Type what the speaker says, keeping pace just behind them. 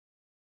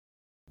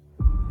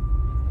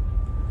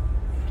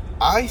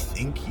I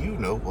think you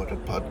know what a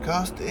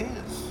podcast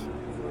is.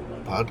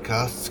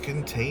 Podcasts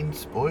contain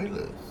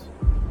spoilers.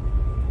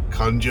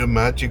 Conjure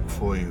magic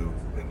for you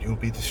and you'll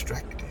be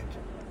distracted.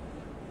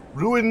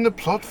 Ruin the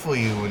plot for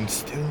you and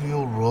still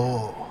you'll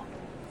roar.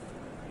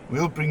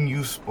 We'll bring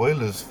you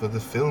spoilers for the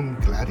film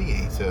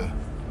Gladiator,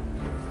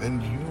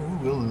 and you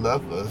will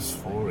love us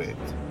for it.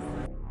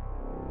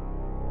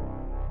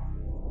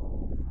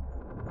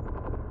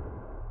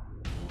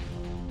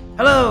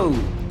 Hello,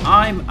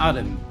 I'm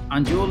Adam,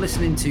 and you're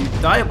listening to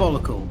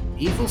Diabolical,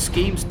 Evil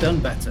Schemes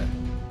Done Better,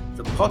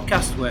 the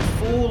podcast where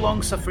four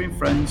long-suffering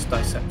friends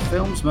dissect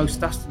film's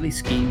most dastardly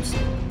schemes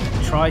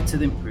and try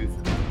to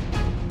improve them.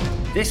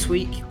 This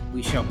week,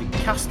 we shall be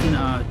casting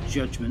our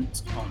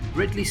judgment on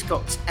Ridley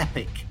Scott's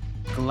epic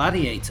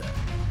Gladiator.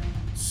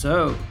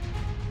 So,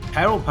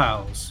 Peril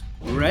Pals,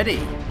 ready?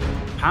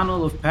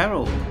 Panel of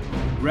Peril,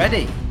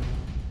 ready?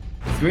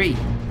 3,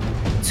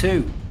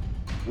 2,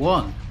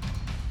 1.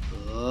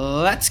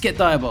 Let's get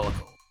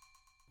diabolical.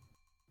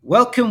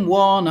 Welcome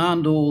one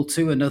and all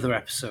to another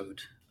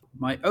episode.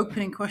 My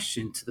opening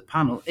question to the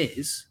panel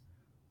is,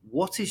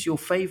 what is your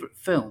favourite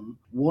film,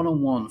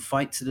 one-on-one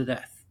fight to the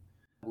death?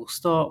 We'll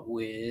start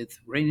with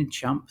reigning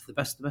champ, the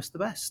best.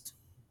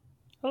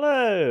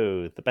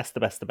 Hello,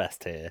 the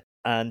best here.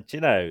 And,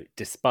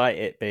 despite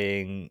it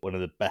being one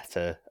of the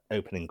better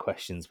opening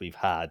questions we've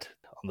had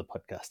on the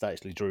podcast, I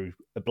actually drew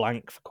a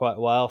blank for quite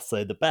a while.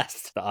 So the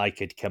best that I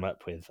could come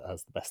up with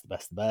as the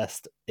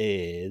best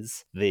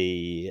is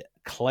the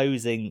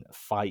closing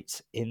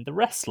fight in The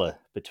Wrestler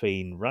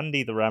between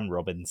Randy the Ram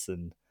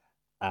Robinson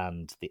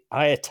and the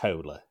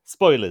Ayatollah.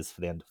 Spoilers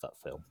for the end of that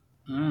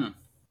film.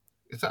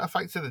 Is that a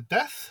fight to the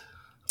death?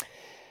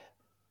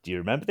 Do you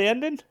remember the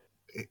ending?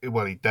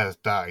 Well, he does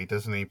die,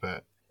 doesn't he?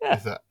 But Yeah.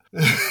 is that...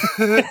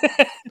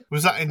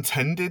 Was that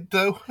intended,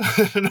 though?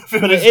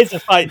 It is a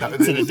fight to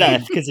the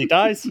death because he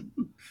dies.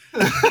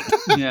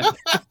 Yeah.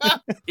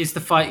 Is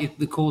the fight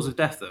the cause of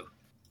death, though?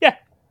 Yeah.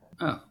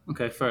 Oh,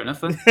 okay, fair enough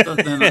then.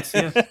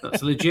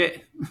 That's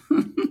legit.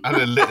 And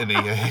a litany,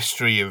 a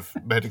history of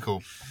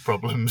medical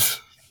problems.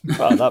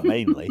 Well, that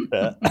mainly,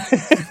 but...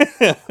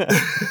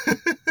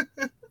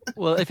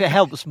 Well, if it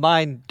helps,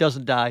 mine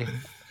doesn't die,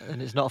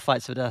 and it's not a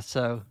fight to the death,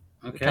 so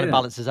it kind of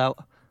balances out.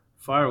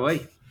 Fire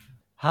away.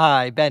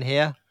 Hi, Ben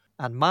here,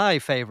 and my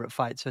favourite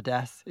fight to the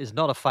death is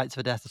not a fight to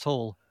the death at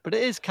all, but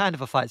it is kind of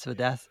a fight to the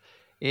death.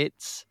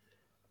 It's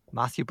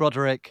Matthew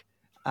Broderick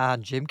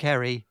and Jim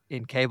Carrey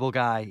in Cable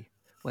Guy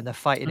when they're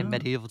fighting in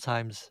medieval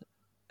times,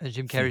 and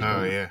Jim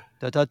Carrey's yeah.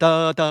 da da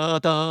da da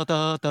da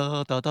da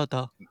da da da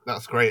da.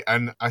 That's great,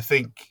 and I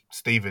think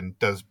Stephen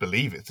does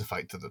believe it's a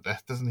fight to the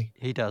death, doesn't he?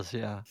 He does,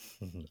 yeah.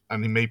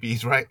 And maybe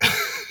he's right.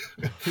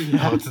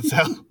 Hard to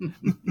tell.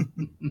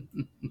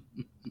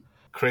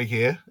 Craig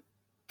here.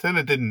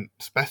 Turner didn't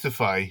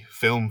specify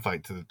film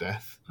fight to the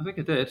death. I think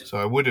I did. So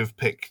I would have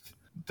picked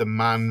the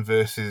man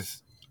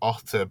versus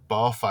otter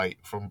bar fight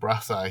from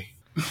Brass Eye.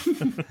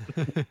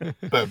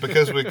 But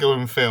because we're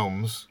going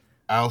films,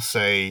 I'll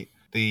say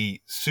the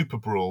Super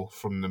Brawl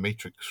from the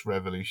Matrix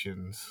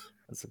Revolutions.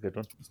 That's a good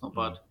one. It's not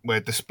bad.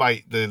 Where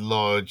despite the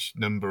large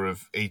number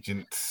of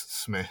Agent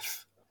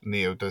Smith,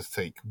 Neo does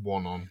take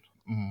one on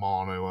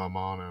mano a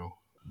mano.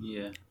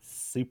 Yeah.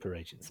 Super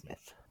Agent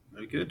Smith.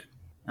 Very good.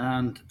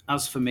 And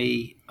as for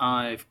me,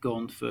 I've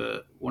gone for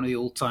one of the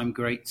all-time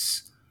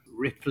greats,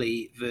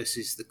 Ripley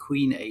versus the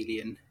Queen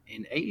Alien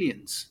in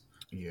Aliens.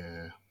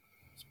 Yeah.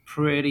 It's a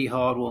pretty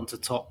hard one to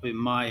top, in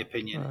my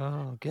opinion.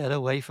 Oh, get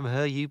away from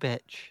her, you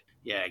bitch.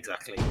 Yeah,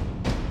 exactly.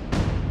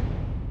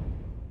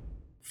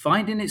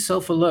 Finding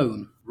itself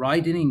alone,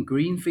 riding in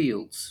green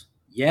fields,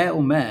 yeah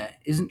or mare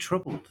isn't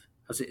troubled,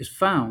 as it is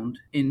found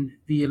in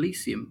the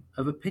Elysium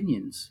of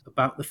opinions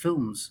about the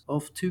films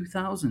of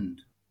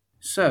 2000.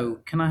 So,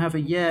 can I have a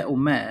yeah or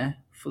mare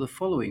for the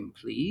following,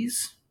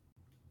 please?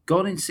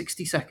 Gone in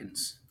 60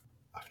 seconds.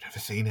 I've never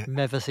seen it.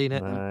 Never seen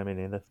it. No, me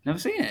neither. Never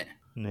seen it?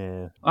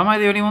 No. Am I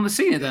the only one that's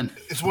seen it then?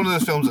 It's one of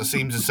those films that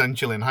seems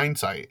essential in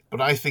hindsight,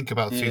 but I think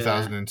about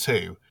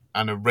 2002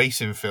 and a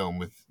racing film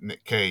with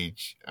Nick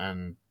Cage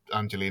and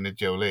Angelina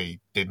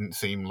Jolie didn't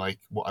seem like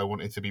what I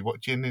wanted to be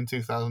watching in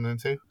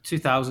 2002.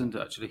 2000,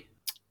 actually.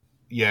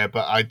 Yeah,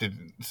 but I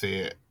didn't see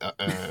it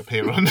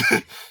appear on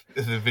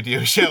the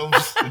video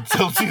shelves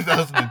until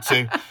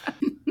 2002.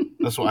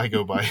 That's what I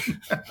go by.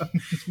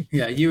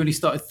 Yeah, you only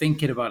started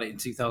thinking about it in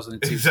 2002.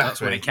 Exactly. So that's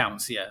when it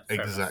counts, yeah.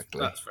 Exactly.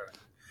 Enough. That's fair enough.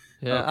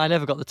 Yeah, I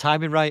never got the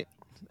timing right.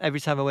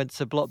 Every time I went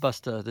to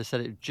Blockbuster, they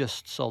said it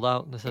just sold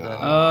out. And they said, anytime it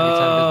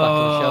goes back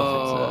on the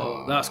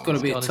shelf, that's got to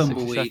be a gone in 60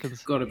 tumbleweed.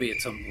 seconds. Got to be a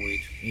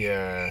tumbleweed.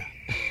 Yeah.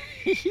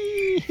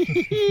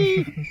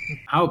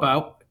 How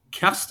about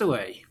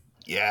Castaway?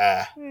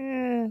 Yeah.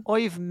 Or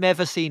you've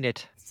never seen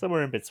it.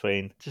 Somewhere in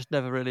between. Just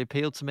never really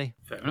appealed to me.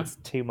 Fair enough. It's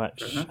too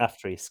much Fair enough.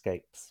 after he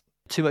escapes.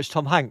 Too much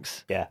Tom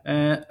Hanks.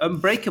 Yeah.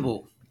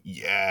 Unbreakable.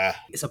 Yeah.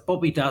 It's a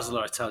Bobby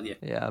Dazzler, I tell you.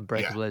 Yeah,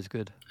 Unbreakable is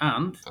good.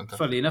 And, Fantastic.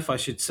 funnily enough, I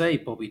should say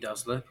Bobby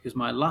Dazzler, because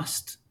my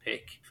last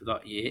pick for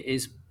that year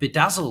is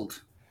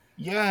Bedazzled.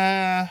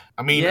 Yeah.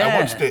 I mean, Yeah. I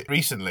watched it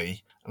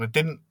recently and I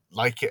didn't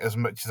like it as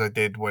much as I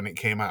did when it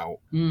came out.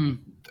 Mm,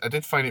 I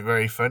did find it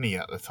very funny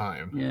at the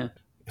time, yeah.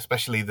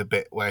 especially the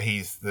bit where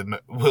he's the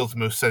world's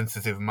most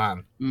sensitive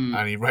man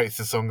and he writes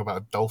a song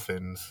about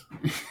dolphins.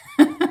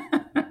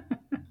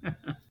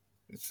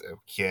 It's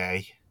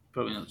okay.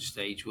 Probably not just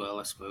age well,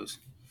 I suppose.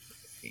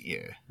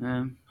 Yeah.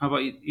 How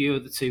about you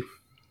other two?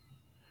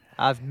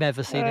 I've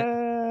never seen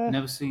it.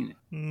 Never seen it.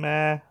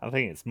 Meh. I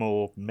think it's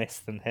more miss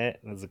than hit.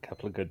 There's a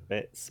couple of good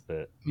bits,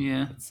 but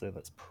Yeah. I'd say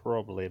that's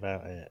probably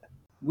about it.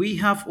 We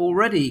have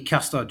already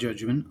cast our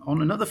judgment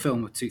on another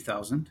film of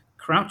 2000,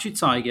 Crouching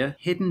Tiger,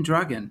 Hidden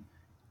Dragon.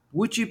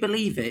 Would you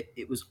believe it?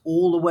 It was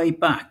all the way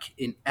back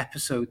in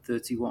episode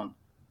 31.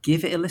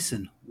 Give it a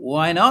listen.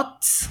 Why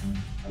not?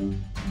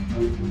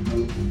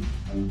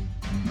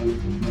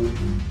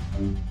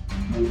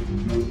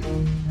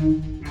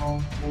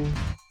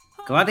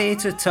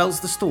 Gladiator tells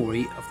the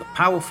story of the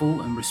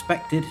powerful and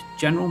respected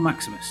General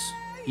Maximus.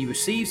 He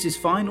receives his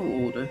final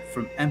order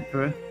from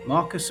Emperor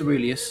Marcus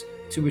Aurelius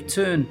to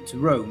return to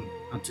Rome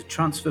and to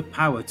transfer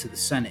power to the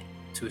Senate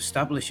to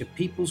establish a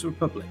People's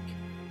Republic,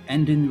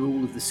 ending the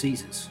rule of the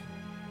Caesars.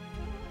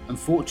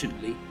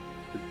 Unfortunately,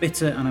 the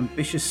bitter and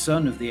ambitious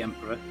son of the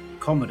Emperor,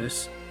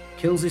 Commodus,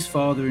 kills his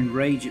father in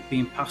rage at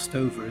being passed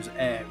over as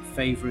heir in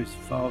favour of his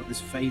father's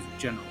favourite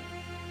general.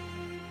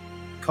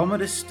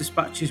 Commodus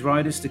dispatches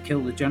riders to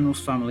kill the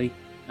general's family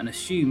and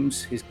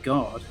assumes his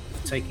guard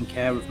have taken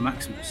care of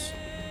Maximus,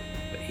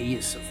 but he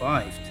has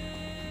survived.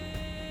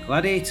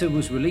 Gladiator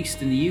was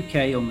released in the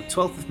UK on the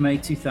 12th of May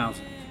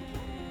 2000.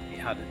 It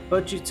had a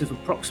budget of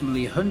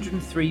approximately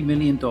 $103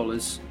 million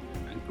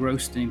and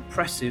grossed an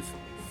impressive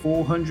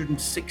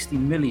 $460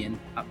 million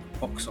at the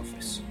box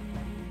office.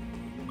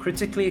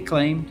 Critically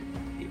acclaimed,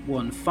 it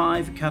won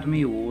 5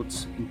 Academy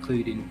Awards,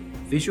 including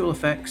Visual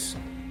Effects,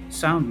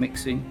 Sound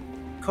Mixing,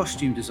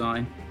 Costume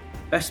Design,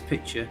 Best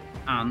Picture,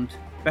 and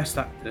Best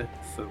Actor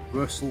for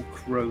Russell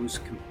Crowe's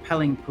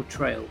compelling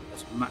portrayal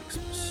as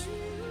Maximus.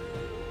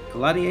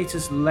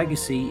 Gladiator's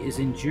legacy is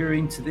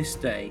enduring to this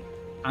day,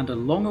 and a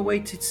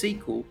long-awaited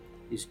sequel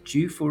is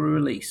due for a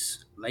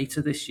release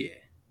later this year.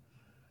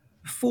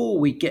 Before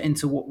we get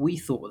into what we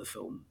thought of the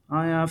film,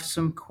 I have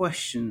some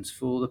questions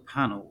for the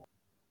panel.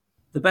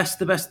 The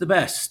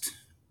best.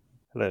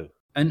 Hello.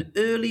 An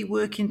early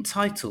working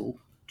title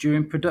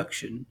during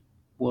production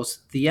was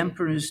The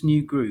Emperor's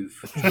New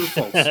Groove. True or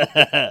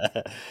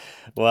false?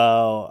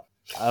 Well,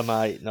 I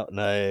might not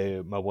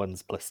know my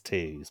ones plus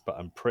twos, but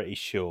I'm pretty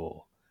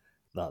sure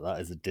that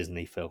is a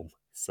Disney film.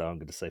 So I'm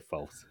going to say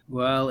false.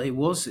 Well,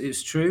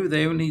 it's true.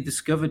 They only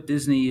discovered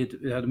Disney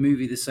had a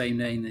movie the same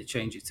name. They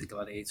changed it to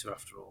Gladiator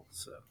after all.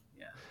 So,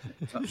 yeah,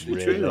 it's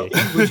actually true. Really?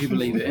 That one. Would you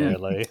believe it? Yeah.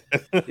 Really?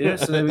 Yeah,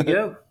 so there we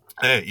go.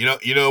 Hey,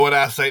 you know what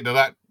I say to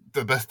that?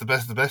 The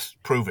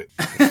best. Prove it.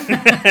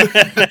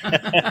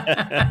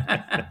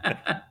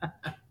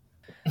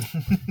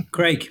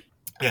 Craig.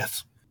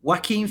 Yes.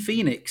 Joaquin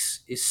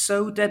Phoenix is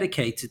so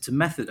dedicated to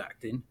method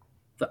acting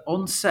that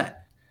on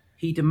set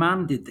he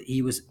demanded that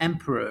he was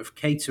emperor of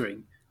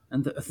catering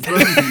and that a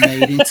throne be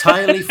made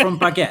entirely from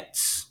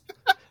baguettes.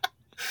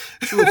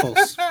 True or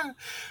false?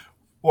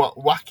 What,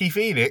 Wacky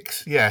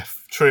Phoenix? Yeah,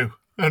 true.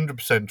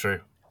 100%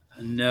 true.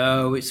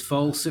 No, it's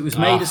false. It was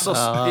made of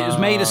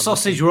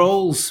sausage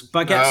rolls.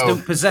 Baguettes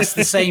don't possess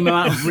the same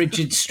amount of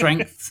rigid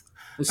strength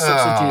as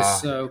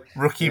sausages. So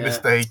rookie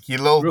mistake. You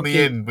lulled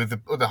me in with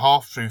the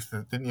half truth,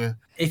 didn't you?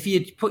 If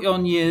you'd put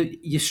on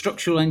your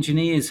structural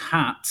engineer's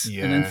hat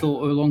and then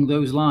thought along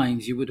those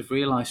lines, you would have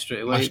realised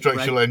straight away. My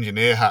structural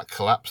engineer hat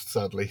collapsed,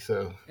 sadly.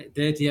 So it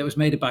did. Yeah, it was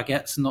made of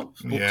baguettes, not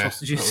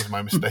sausages. That was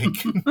my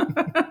mistake.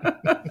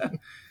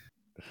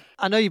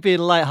 I know you're being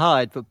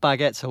light-hearted, but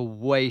baguettes are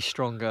way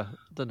stronger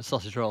than a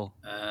sausage roll.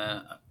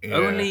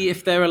 Only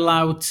if they're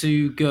allowed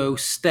to go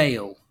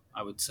stale,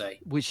 I would say.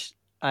 Which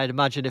I'd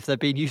imagine if they're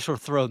being used for a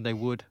throne, they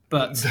would.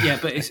 But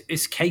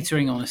it's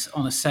catering on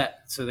a set,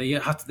 so they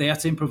had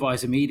to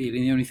improvise immediately.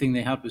 And the only thing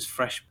they had was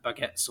fresh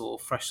baguettes or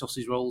fresh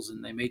sausage rolls,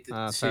 and they made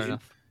the decision,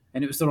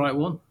 and it was the right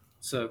one.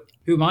 So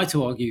who am I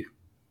to argue?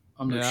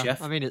 I'm no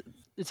chef. I mean,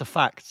 it's a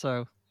fact.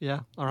 So yeah,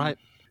 all right.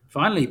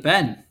 Finally,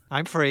 Ben.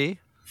 I'm free.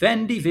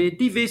 Vendi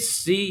vidi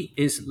vici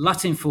is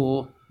Latin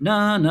for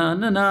na na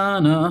na na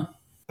na.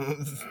 I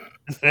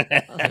think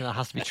that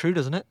has to be true,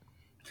 doesn't it?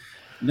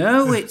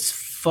 No, it's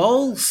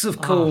false, of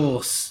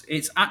course.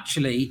 It's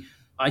actually,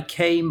 I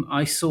came,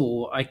 I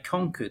saw, I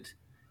conquered.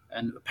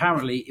 And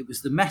apparently it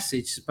was the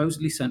message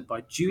supposedly sent by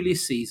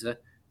Julius Caesar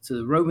to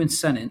the Roman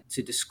Senate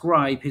to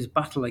describe his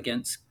battle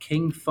against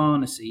King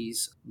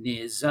Pharnaces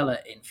near Zela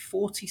in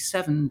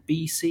 47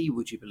 BC,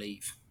 would you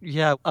believe?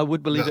 Yeah, I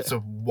would believe That's it.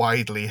 a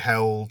widely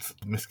held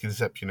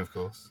misconception, of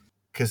course,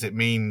 because it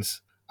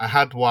means I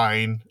had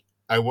wine,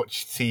 I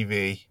watched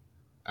TV,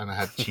 and I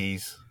had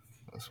cheese.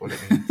 That's what it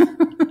means.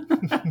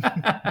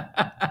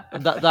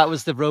 And that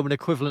was the Roman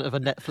equivalent of a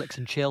Netflix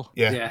and chill.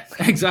 Yeah,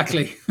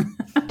 exactly.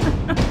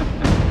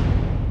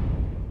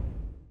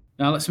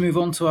 Now let's move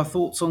on to our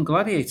thoughts on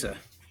Gladiator.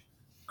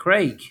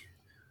 Craig,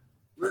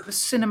 were the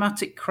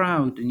cinematic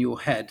crowd in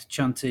your head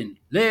chanting,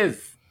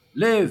 live,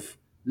 live,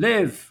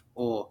 live,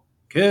 or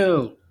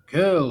kill,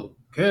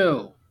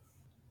 Kill.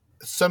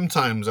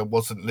 Sometimes I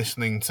wasn't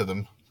listening to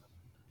them.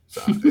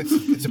 So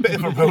it's a bit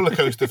of a roller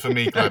coaster for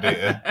me,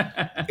 Gladiator.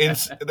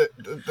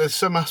 There's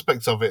some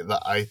aspects of it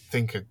that I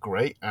think are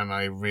great, and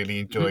I really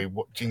enjoy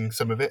watching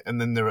some of it.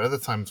 And then there are other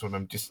times when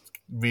I'm just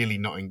really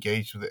not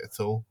engaged with it at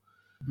all.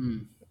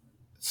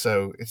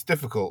 So it's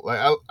difficult.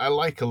 Like I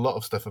like a lot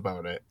of stuff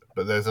about it,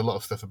 but there's a lot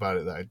of stuff about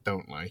it that I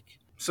don't like.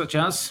 Such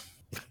as?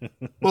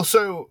 Well,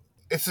 so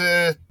it's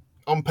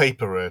on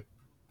paper a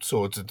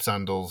swords and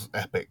sandals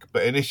epic,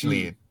 but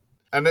initially,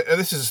 and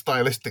this is a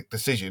stylistic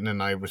decision,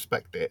 and I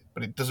respect it,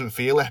 but it doesn't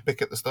feel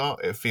epic at the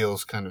start. It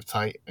feels kind of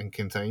tight and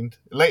contained.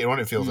 Later on,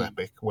 it feels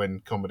epic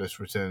when Commodus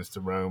returns to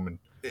Rome.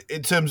 And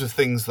in terms of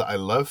things that I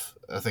love,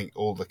 I think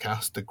all the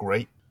cast are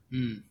great.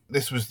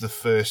 This was the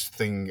first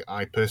thing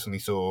I personally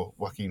saw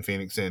Joaquin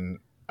Phoenix in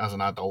as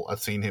an adult. I'd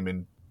seen him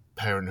in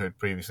Parenthood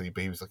previously,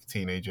 but he was like a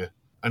teenager.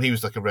 And he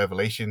was like a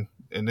revelation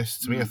in this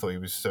to me. I thought he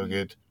was so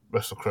good.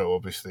 Russell Crowe,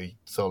 obviously,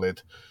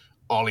 solid.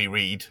 Ollie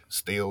Reed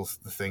steals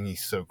the thing.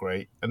 He's so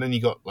great. And then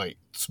you got like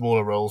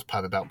smaller roles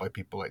padded out by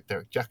people like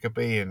Derek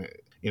Jacobi. And,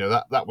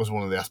 that was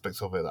one of the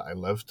aspects of it that I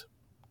loved.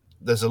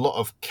 There's a lot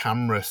of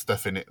camera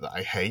stuff in it that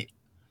I hate.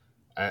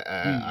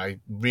 I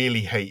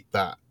really hate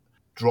that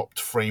dropped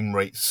frame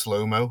rate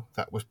slow-mo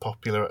that was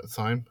popular at the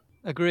time.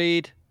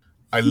 Agreed.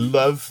 I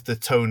love the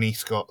Tony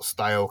Scott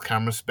style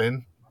camera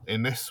spin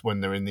in this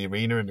when they're in the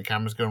arena and the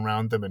camera's going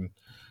around them, and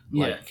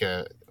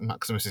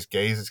Maximus's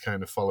gaze is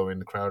kind of following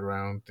the crowd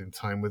around in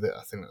time with it.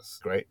 I think that's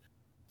great.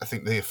 I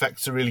think the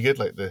effects are really good,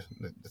 like the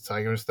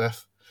tiger and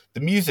stuff. The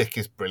music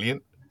is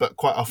brilliant, but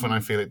quite often I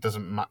feel it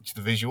doesn't match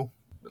the visual.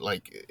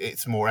 Like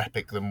it's more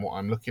epic than what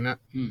I'm looking at.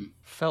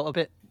 Felt a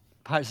bit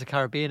Pirates of the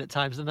Caribbean at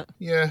times, didn't it?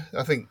 Yeah,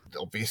 I think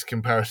obvious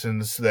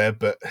comparisons there,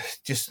 but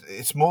just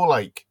it's more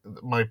like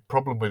my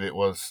problem with it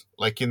was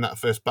like in that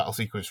first battle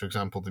sequence, for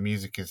example, the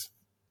music is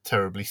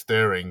terribly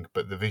stirring,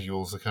 but the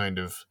visuals are kind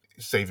of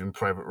Saving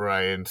Private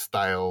Ryan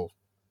style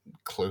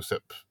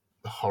close-up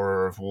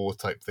horror of war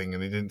type thing,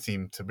 and they didn't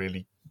seem to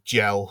really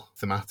gel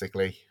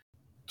thematically.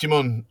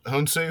 Jimon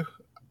Honsu,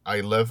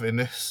 I love in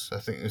this. I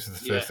think this is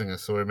the first thing I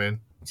saw him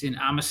in. He's in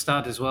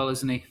Amistad as well,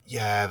 isn't he?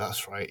 Yeah,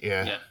 that's right,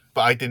 yeah.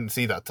 But I didn't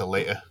see that till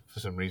later for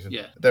some reason.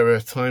 Yeah. There are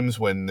times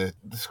when the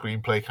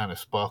screenplay kind of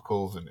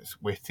sparkles and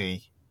it's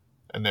witty,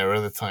 and there are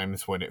other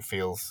times when it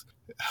feels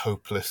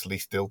hopelessly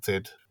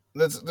stilted.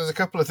 There's a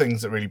couple of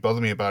things that really bother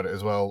me about it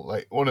as well.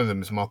 Like one of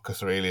them is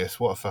Marcus Aurelius.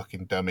 What a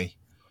fucking dummy!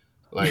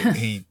 Like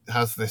he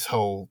has this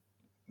whole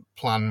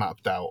plan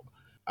mapped out,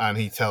 and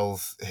he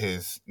tells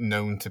his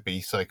known to be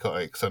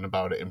psychotic son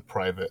about it in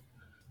private.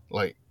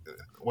 Like,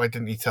 why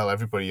didn't he tell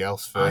everybody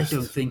else first? I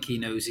don't think he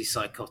knows he's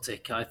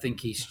psychotic. I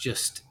think he's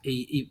just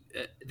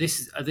this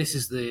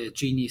is the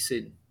genius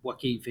in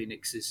Joaquin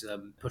Phoenix's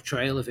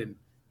portrayal of him.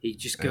 He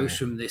just goes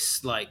from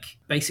this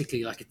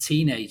basically like a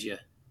teenager,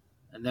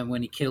 and then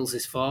when he kills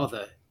his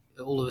father,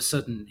 all of a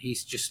sudden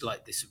he's just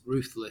like this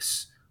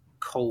ruthless,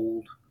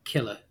 cold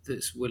killer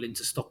that's willing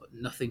to stop at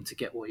nothing to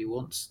get what he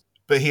wants.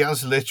 But he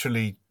has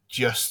literally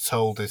just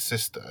told his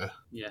sister,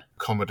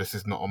 Commodus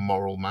is not a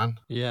moral man.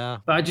 Yeah.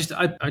 But I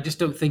just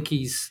don't think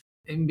he's,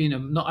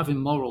 not having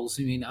morals.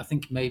 I mean, I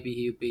think maybe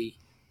he would be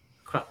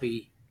a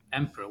crappy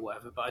emperor or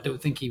whatever, but I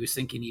don't think he was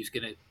thinking he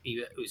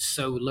was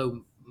so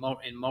low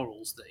in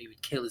morals that he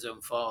would kill his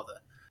own father.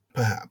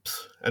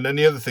 Perhaps. And then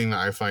the other thing that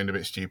I find a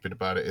bit stupid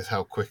about it is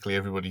how quickly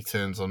everybody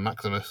turns on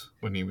Maximus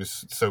when he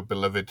was so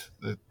beloved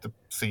the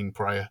scene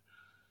prior.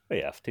 But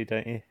you have to,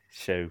 don't you?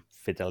 Show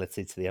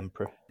fidelity to the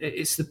emperor.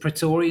 It's the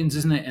Praetorians,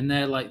 isn't it? And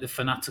they're like the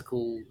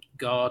fanatical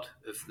guard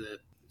of the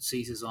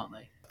Caesars, aren't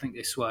they? I think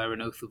they swear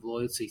an oath of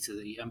loyalty to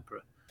the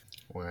emperor.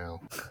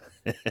 Well,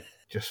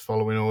 just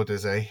following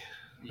orders, eh?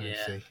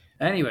 Yeah.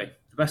 Anyway,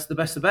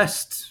 the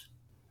best.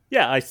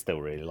 Yeah, I still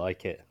really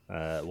like it.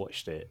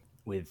 Watched it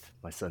with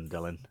my son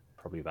Dylan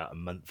probably about a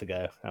month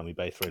ago, and we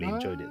both really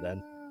enjoyed it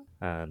then.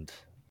 And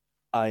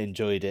I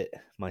enjoyed it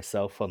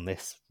myself on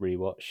this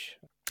rewatch.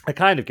 I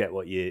kind of get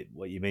what you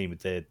mean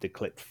with the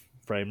clipped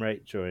frame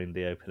rate during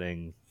the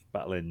opening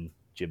battle in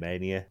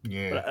Germania.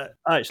 Yeah. But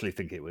I actually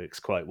think it works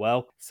quite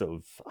well, sort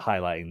of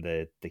highlighting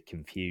the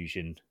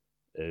confusion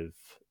of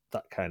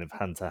that kind of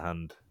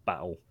hand-to-hand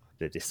battle,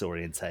 the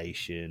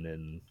disorientation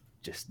and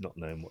just not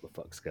knowing what the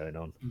fuck's going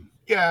on.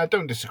 Yeah, I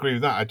don't disagree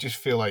with that. I just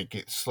feel like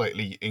it's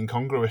slightly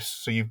incongruous.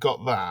 So you've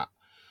got that,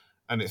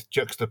 and it's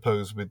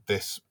juxtaposed with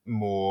this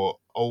more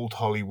old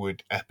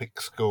Hollywood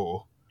epic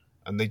score,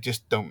 and they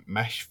just don't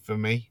mesh for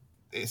me.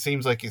 It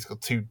seems like it's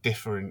got two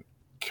different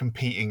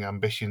competing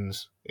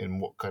ambitions in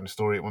what kind of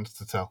story it wants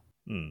to tell.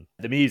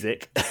 The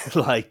music,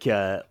 like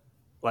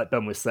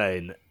Ben was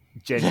saying,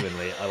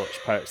 genuinely, I watched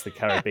Pirates of the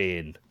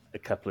Caribbean a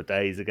couple of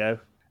days ago.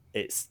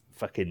 It's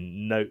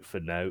fucking note for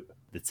note.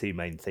 The two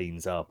main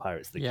themes are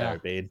Pirates of the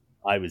Caribbean.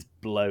 I was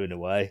blown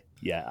away.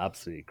 Yeah,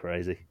 absolutely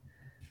crazy.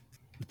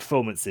 The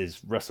performances,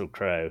 Russell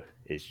Crowe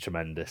is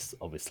tremendous,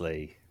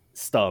 obviously.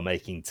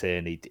 Star-making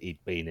turn. He'd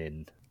been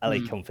in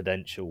LA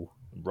Confidential,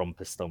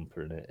 Romper Stomper,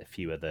 and a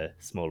few other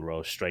small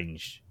roles,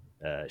 Strange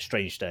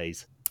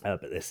Days.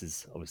 But this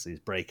is obviously his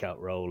breakout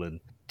role, and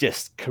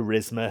just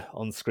charisma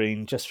on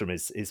screen, just from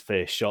his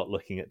first shot,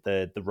 looking at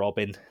the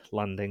robin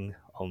landing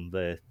on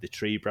the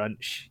tree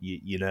branch.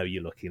 You know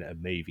you're looking at a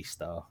movie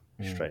star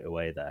straight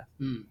away there.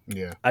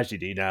 Yeah. As you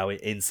do now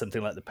in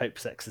something like The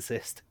Pope's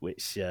Exorcist,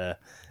 which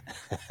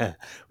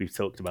we've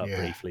talked about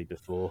briefly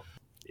before.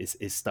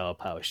 His star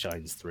power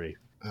shines through.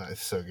 That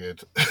is so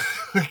good.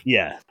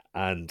 Yeah,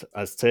 and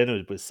as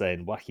Turner was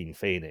saying, Joaquin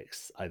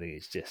Phoenix, I think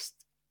it's just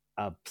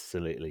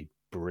absolutely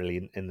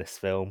brilliant in this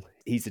film.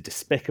 He's a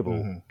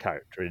despicable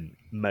character in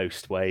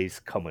most ways,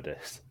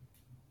 Commodus,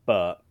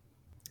 but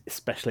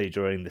especially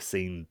during the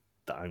scene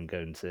that I'm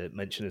going to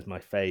mention as my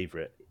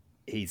favourite,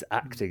 he's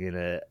acting in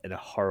a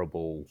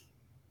horrible,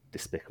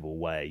 despicable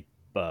way,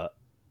 but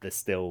there's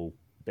still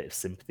a bit of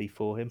sympathy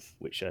for him,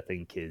 which I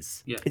think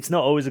is it's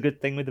not always a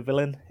good thing with a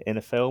villain in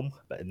a film,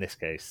 but in this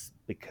case,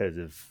 because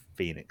of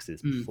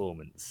Phoenix's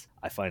performance,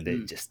 I find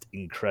it just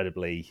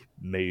incredibly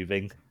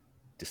moving,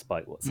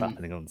 despite what's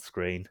happening on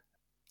screen.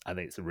 I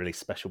think it's a really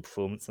special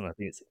performance, and I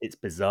think it's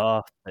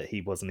bizarre that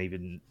he wasn't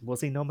even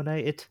was he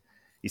nominated?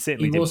 He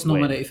certainly He didn't was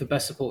nominated win. for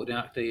Best Supporting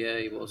Actor. Yeah,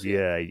 he was.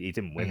 Yeah, he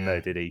didn't win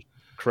though, did he?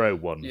 Crow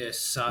won. Yeah,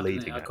 sad.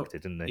 Leading actor,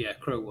 didn't he? Yeah,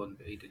 Crow won,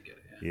 but he didn't get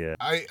it. Yeah.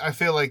 I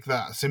feel like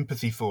that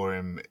sympathy for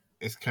him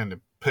is kind of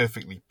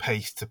perfectly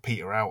paced to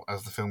peter out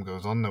as the film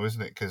goes on, though,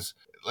 isn't it? Because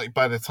like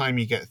by the time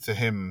you get to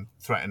him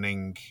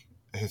threatening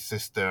his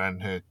sister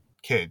and her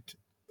kid,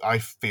 I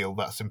feel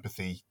that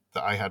sympathy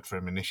that I had for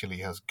him initially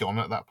has gone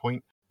at that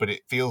point. But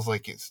it feels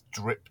like it's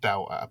dripped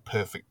out at a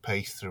perfect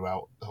pace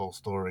throughout the whole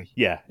story.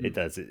 Yeah, it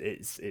does.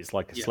 It's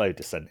like a slow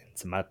descent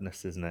into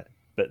madness, isn't it?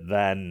 But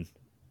then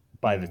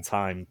by the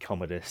time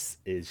Commodus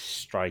is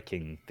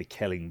striking the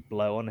killing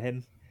blow on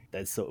him,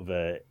 there's sort of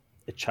a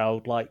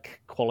childlike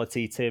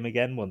quality to him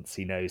again once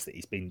he knows that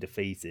he's been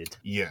defeated.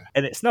 Yeah.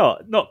 And it's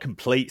not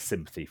complete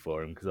sympathy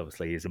for him, because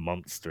obviously he's a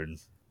monster, and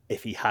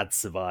if he had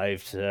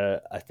survived,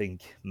 I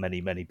think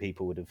many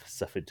people would have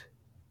suffered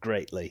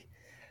greatly.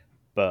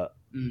 But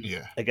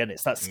again,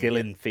 it's that skill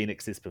in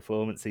Phoenix's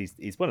performance.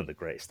 He's one of the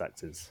greatest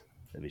actors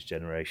of his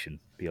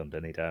generation, beyond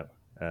any doubt.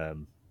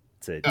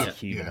 To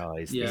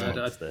humanise this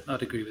monster.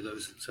 I'd agree with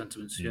those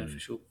sentiments. Yeah, for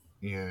sure.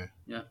 Yeah.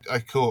 I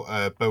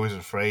caught Beau is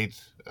Afraid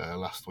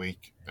last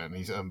week, and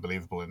he's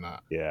unbelievable in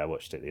that. Yeah, I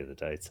watched it the other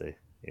day too.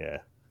 Yeah,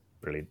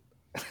 brilliant.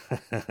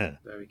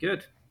 Very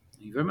good.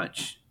 Thank you very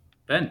much,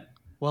 Ben.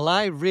 Well,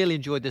 I really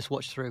enjoyed this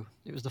watch through.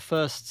 It was the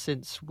first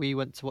since we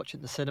went to watch it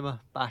in the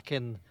cinema back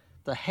in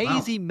the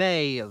hazy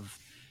May of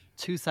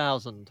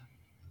 2000.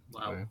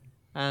 Wow.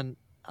 And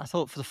I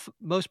thought for the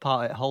most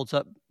part it holds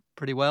up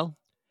pretty well.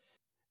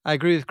 I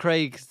agree with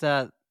Craig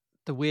that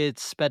the weird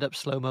sped up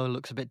slow-mo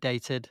looks a bit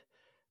dated,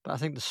 but I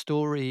think the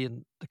story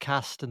and the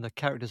cast and the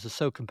characters are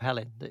so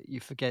compelling that you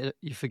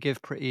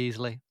forgive pretty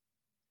easily.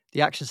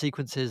 The action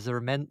sequences are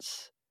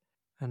immense,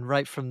 and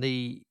right from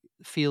the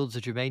fields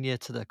of Germania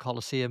to the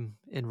Colosseum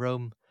in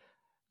Rome,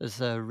 there's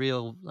a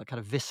real kind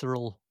of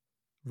visceral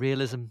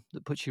realism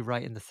that puts you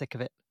right in the thick of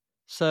it.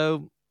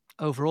 So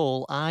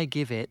overall, I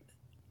give it,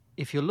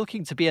 if you're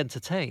looking to be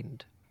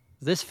entertained,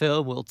 this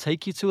film will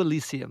take you to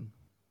Elysium.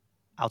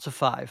 Out of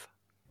 5.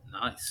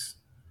 Nice.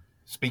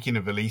 Speaking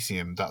of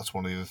Elysium, that's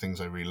one of the other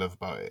things I really love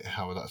about it,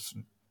 how that's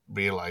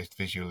realised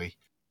visually.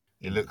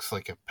 It looks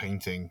like a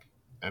painting,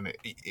 and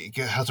it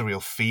has a real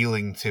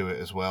feeling to it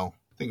as well.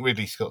 I think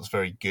Ridley Scott's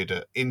very good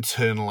at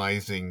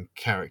internalising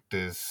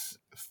characters'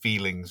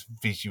 feelings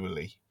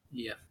visually.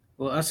 Yeah.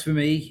 Well, as for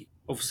me,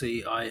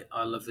 obviously, I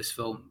love this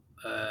film.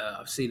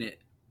 I've seen it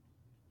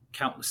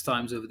countless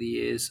times over the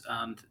years,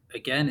 and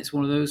again, it's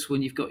one of those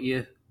when you've got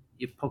your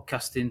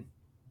podcasting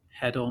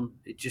head on,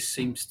 it just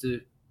seems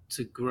to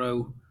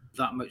grow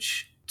that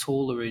much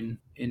taller in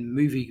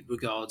movie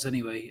regards.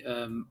 Anyway,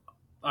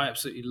 I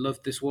absolutely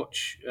loved this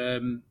watch.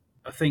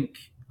 I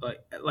think,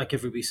 like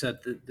everybody said,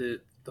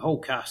 the whole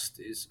cast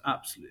is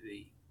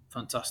absolutely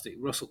fantastic.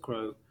 Russell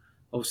Crowe,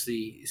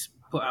 obviously, is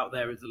put out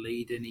there as the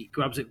lead, and he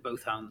grabs it with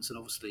both hands, and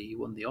obviously he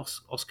won the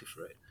Oscar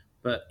for it.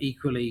 But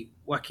equally,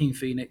 Joaquin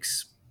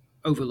Phoenix,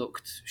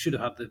 overlooked, should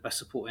have had the Best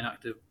Supporting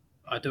Actor.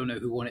 I don't know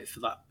who won it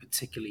for that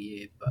particular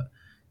year, but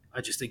I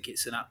just think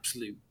it's an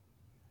absolute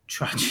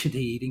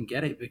tragedy he didn't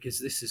get it, because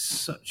this is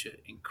such an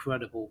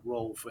incredible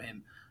role for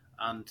him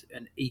and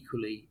an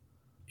equally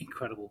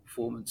incredible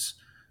performance.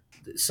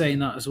 Saying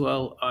that as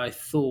well, I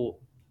thought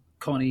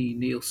Connie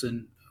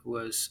Nielsen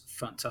was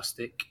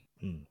fantastic.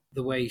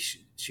 The way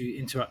she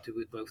interacted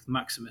with both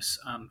Maximus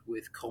and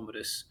with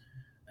Commodus,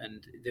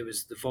 and there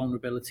was the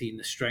vulnerability and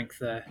the strength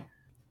there.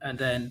 And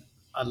then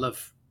I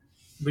love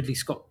Ridley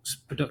Scott's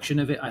production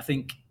of it. I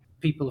think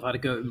people have had a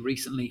go at him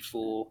recently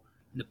for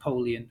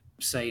Napoleon,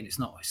 saying it's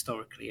not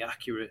historically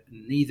accurate,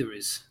 and neither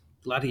is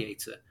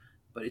Gladiator,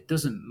 but it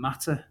doesn't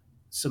matter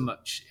so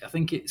much. I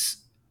think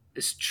it's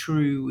as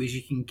true as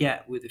you can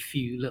get with a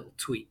few little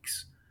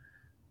tweaks,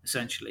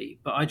 essentially.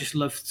 But I just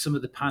loved some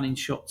of the panning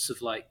shots of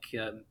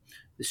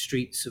the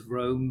streets of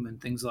Rome and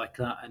things like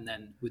that, and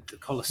then with the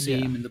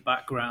Colosseum in the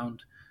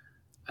background.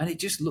 and it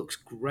just looks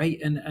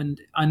great. And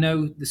I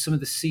know some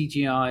of the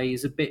CGI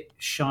is a bit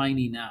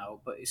shiny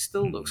now, but it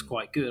still looks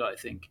quite good, I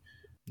think.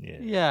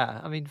 Yeah,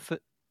 I mean, for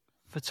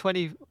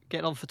 20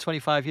 getting on for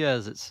 25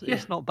 years,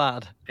 it's not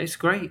bad. It's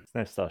great.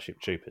 No Starship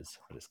Troopers,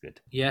 but it's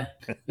good. Yeah,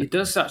 it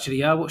does actually.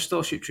 Yeah, I watched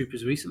Starship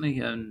Troopers recently,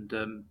 and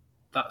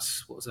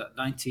that's what was that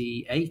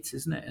 98,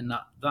 isn't it? And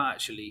that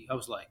actually, I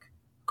was like,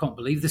 can't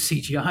believe the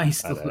CGI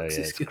still looks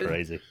as it's good.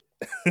 crazy.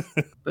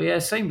 But yeah,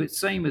 same with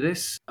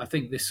this. I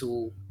think this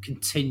will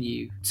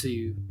continue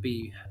to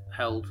be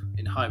held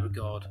in high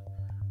regard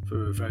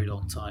for a very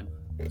long time.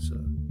 So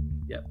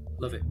yeah,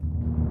 love it.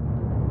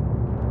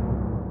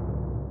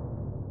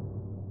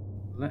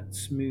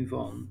 Let's move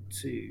on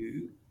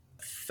to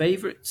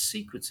favorite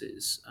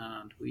sequences,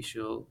 and we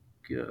shall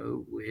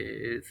go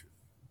with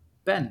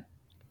Ben.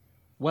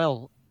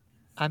 Well,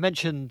 I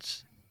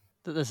mentioned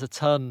that there's a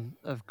ton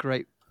of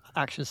great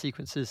action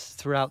sequences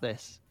throughout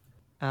this,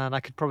 and I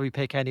could probably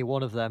pick any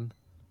one of them.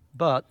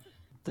 But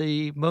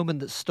the moment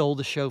that stole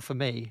the show for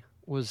me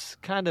was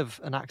kind of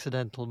an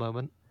accidental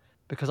moment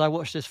because I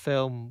watched this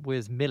film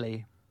with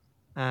Millie,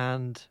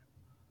 and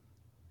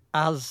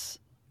as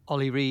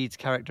Ollie Reed's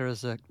character,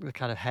 as the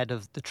kind of head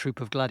of the troop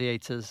of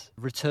gladiators,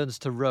 returns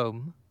to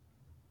Rome,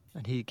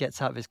 and he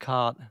gets out of his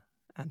cart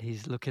and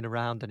he's looking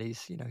around, and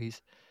he's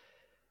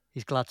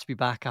glad to be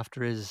back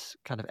after his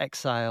kind of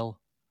exile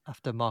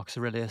after Marcus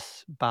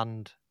Aurelius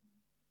banned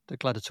the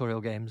gladiatorial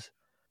games.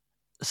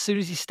 As soon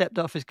as he stepped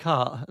off his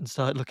cart and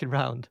started looking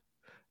around,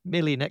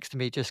 Millie next to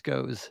me just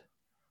goes,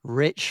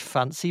 "Rich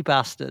fancy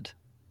bastard."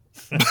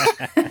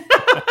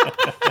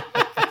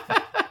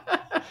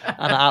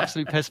 And I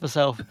absolutely pissed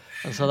myself.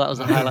 And so that was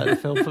a highlight of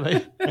the film for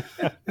me.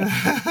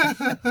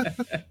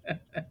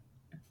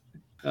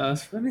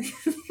 That's funny.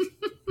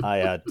 I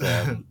had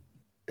a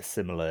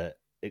similar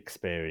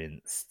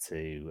experience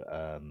to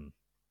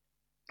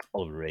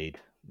Oliver Reed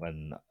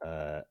when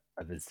I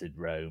visited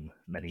Rome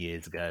many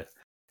years ago,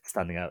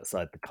 standing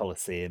outside the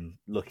Colosseum,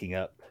 looking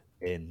up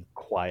in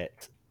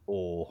quiet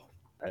awe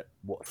at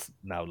what's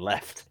now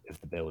left of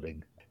the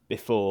building,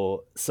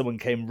 before someone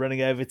came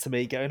running over to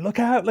me going, "Look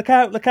out, look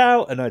out, look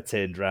out." And I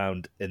turned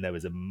round and there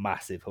was a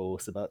massive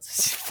horse about to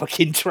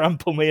fucking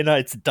trample me, and I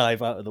had to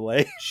dive out of the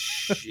way.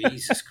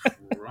 Jesus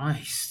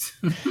Christ.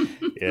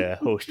 Yeah,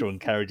 horse-drawn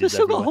carriages. There's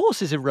still got everywhere.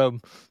 horses in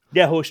Rome.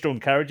 Yeah, horse-drawn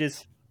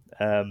carriages.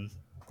 Like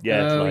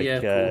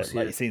course,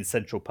 like you see in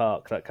Central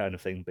Park, that kind of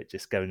thing, but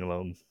just going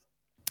along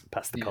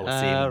past the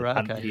Colosseum, right,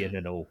 and the okay. Pantheon,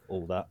 and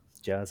all that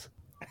jazz.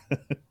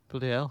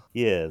 Bloody hell.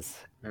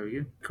 Yes. There we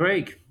go.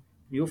 Craig,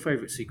 your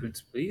favourite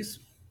sequence, please.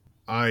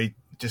 I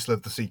just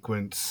love the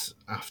sequence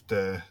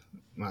after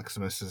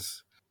Maximus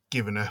has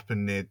given up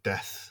and near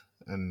death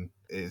and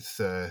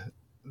is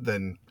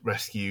then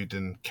rescued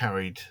and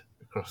carried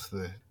across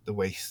the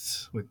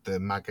wastes with the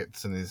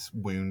maggots and his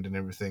wound and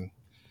everything.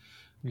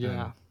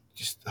 Yeah.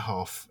 Just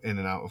half in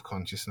and out of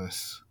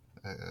consciousness.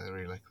 I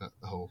really like that,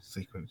 the whole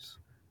sequence.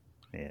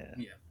 Yeah.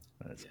 Yeah.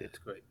 That's good. It's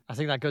great. I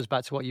think that goes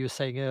back to what you were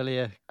saying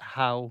earlier,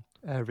 how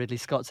Ridley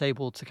Scott's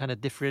able to kind of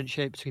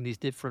differentiate between these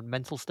different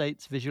mental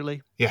states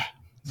visually. Yeah.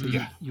 So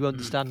you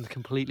understand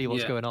completely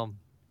what's Yeah. going on.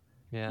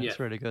 Yeah, it's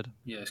really good.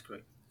 Yeah, it's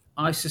great.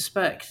 I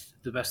suspect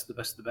the best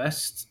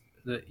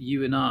that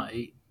you and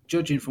I,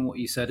 judging from what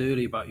you said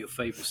earlier about your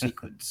favourite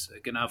sequence,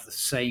 are going to have the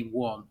same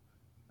one.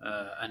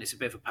 And it's a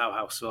bit of a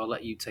powerhouse, so I'll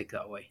let you take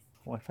that away.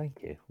 Well,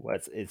 thank you. Well,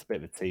 it's a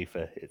bit of a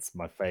twofer. It's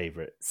my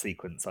favourite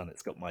sequence, and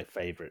it's got my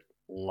favourite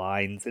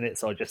lines in it,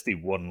 so I'll just do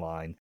one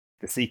line.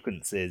 The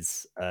sequence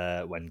is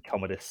when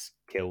Commodus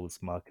kills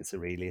Marcus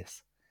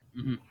Aurelius,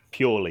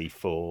 purely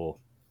for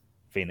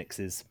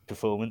Phoenix's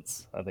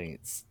performance. I think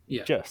it's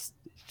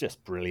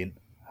just brilliant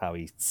how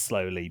he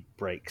slowly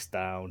breaks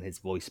down. His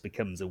voice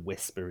becomes a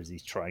whisper as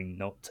he's trying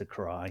not to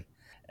cry,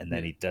 and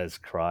then he does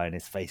cry, and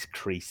his face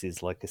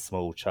creases like a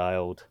small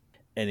child,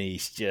 and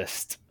he's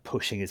just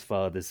pushing his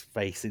father's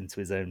face into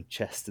his own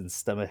chest and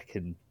stomach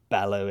and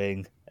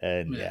bellowing.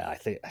 And I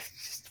think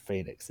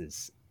Phoenix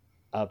is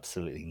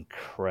absolutely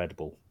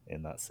incredible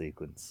in that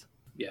sequence.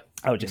 Yeah.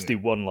 I'll just do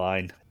one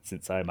line,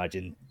 since I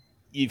imagine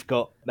you've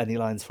got many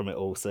lines from it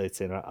also,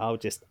 Tim.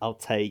 I'll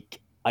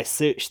take, "I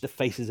search the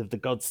faces of the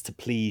gods to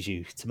please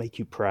you, to make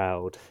you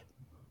proud."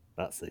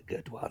 That's a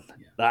good one.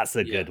 Yeah. That's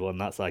a good one.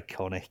 That's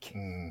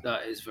iconic.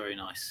 That is very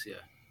nice.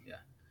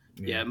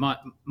 Yeah.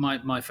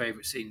 My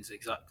favourite scene is the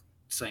exact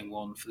same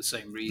one for the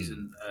same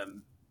reason.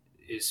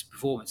 His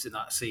performance in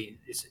that scene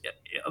is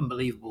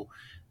unbelievable.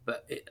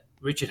 But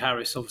Richard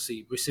Harris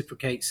obviously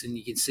reciprocates, and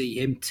you can see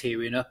him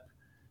tearing up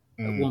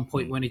at one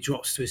point when he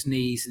drops to his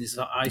knees and his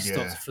eyes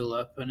start to fill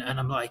up. And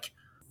I'm like,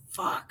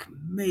 fuck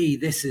me,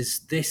 this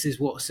is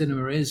what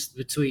cinema is,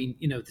 between,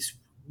 this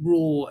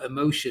raw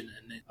emotion.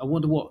 And I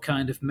wonder what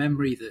kind of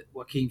memory that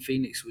Joaquin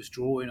Phoenix was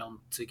drawing on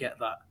to get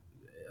that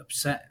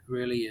upset,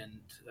 really,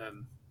 and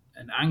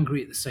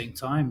angry at the same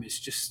time. It's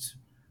just,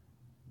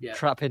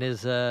 trapping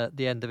his the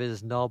end of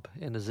his knob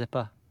in a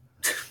zipper.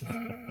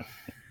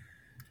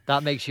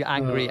 That makes you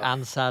angry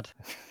and sad.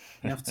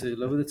 You have to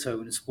lower the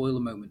tone and spoil the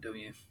moment, don't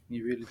you?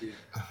 You really do.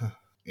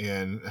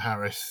 Yeah, and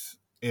Harris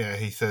Yeah,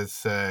 he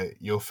says,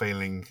 your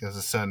failing as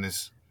a son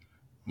is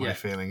my Yeah.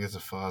 failing as a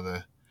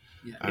father.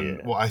 Yeah. And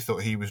Yeah. what I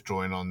thought he was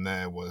drawing on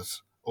there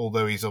was,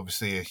 although he's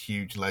obviously a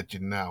huge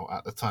legend now,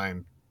 at the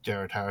time,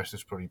 Jared Harris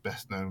is probably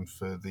best known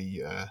for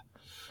the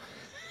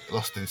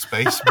Lost in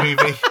Space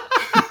movie.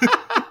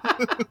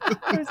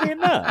 Is he in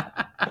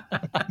that?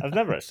 I've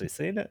never actually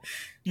seen it.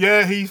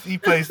 Yeah, he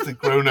plays the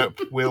grown-up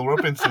Will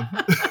Robinson.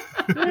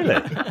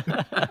 Really?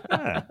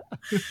 Ah.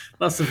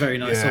 That's a very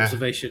nice Yeah.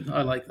 observation.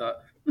 I like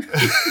that.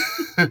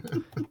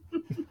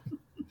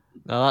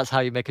 Now that's how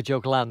you make a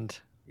joke land.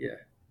 Yeah.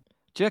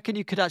 Do you reckon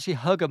you could actually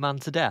hug a man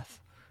to death?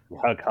 You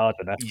hug hard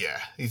enough. Yeah,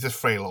 he's a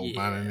frail old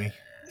man, isn't he?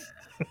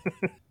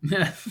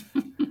 Yeah.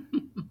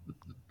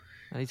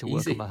 I need to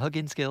work Easy. on my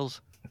hugging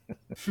skills.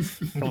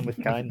 Come on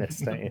with kindness,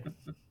 don't you?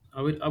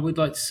 I would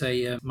like to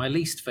say my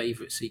least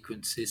favourite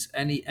sequence is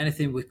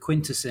anything with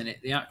Quintus in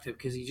it, the actor,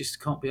 because he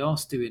just can't be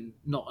arsed doing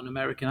not an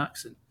American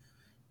accent.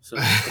 So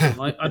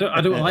I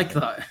don't like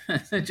that.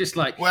 Just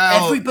like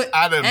Well,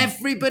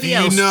 everybody do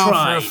else you know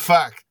tried. for a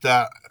fact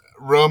that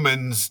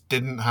Romans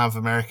didn't have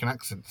American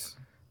accents?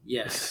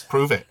 Yes,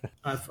 Prove it.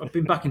 I've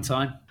been back in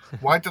time.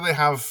 Why do they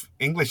have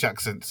English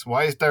accents?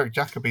 Why is Derek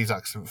Jacobi's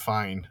accent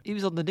fine? He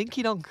was on the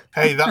Dinky Donk.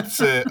 Hey, that's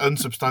an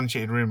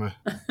unsubstantiated rumour.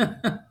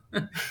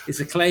 It's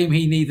a claim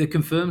he neither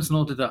confirms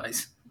nor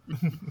denies.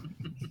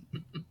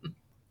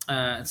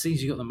 And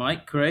since you got the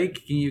mic,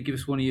 Craig, can you give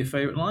us one of your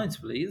favourite lines,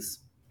 please?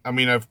 I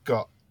mean, I've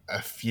got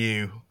a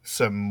few,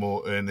 some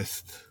more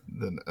earnest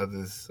than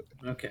others.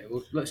 Okay,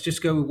 well, let's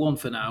just go with one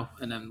for now,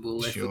 and then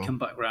if we Sure. come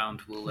back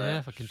round, we'll...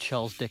 Yeah, fucking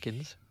Charles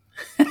Dickens.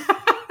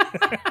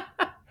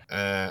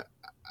 I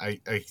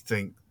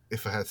think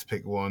if I had to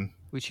pick one,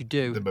 Which you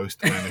do. the most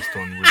earnest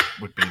one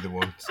would be the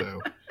one. So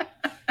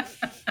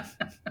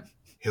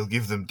he'll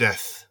give them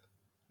death,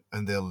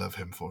 and they'll love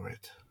him for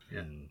it.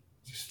 Yeah.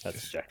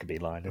 That's a Jacoby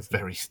line, A isn't it?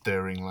 very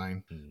stirring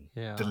line,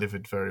 Yeah.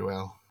 delivered very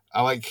well.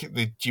 I like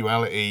the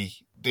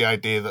duality, the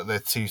idea that they're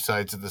two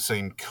sides of the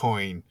same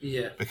coin,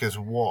 Yeah. because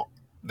what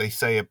they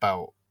say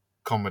about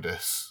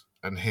Commodus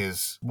and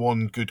his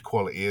one good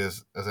quality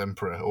as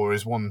emperor, or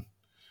his one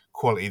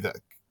quality that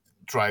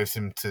drives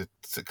him to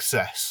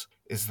success,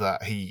 is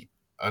that he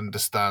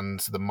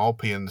understands the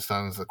mob, he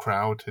understands the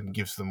crowd, and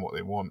gives them what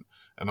they want.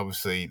 And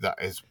obviously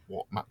that is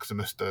what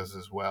Maximus does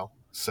as well.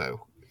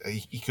 So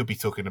he could be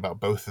talking about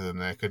both of them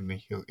there, couldn't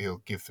he?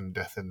 He'll give them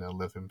death and they'll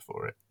love him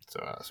for it.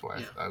 So that's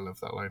why I love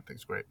that line. I think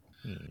it's great.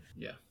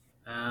 Yeah.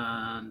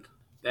 And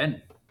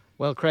Ben.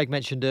 Well, Craig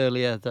mentioned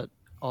earlier that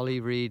Ollie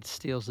Reed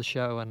steals the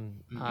show,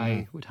 and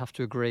I would have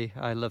to agree.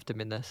 I loved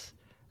him in this.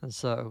 And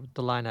so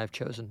the line I've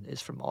chosen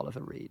is from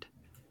Oliver Reed.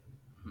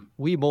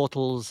 We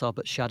mortals are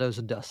but shadows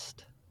and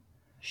dust.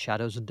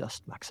 Shadows and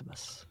dust,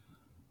 Maximus.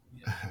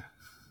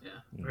 Yeah,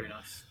 very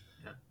nice.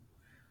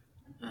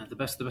 Yeah. The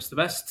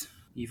best.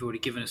 You've already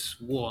given us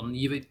one.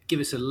 You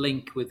give us a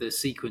link with a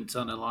sequence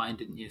on a line,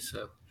 didn't you?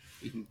 So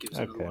you can give us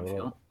another Okay, one if you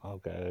want. well, I'll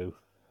go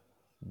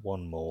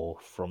one more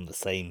from the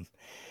same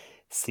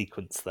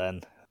sequence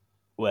then.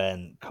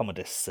 When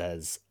Commodus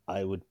says,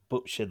 I would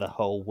butcher the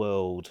whole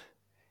world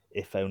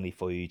if only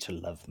for you to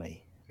love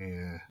me.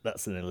 Yeah.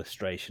 That's an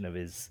illustration of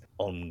his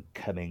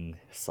oncoming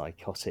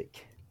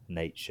psychotic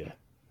nature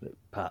that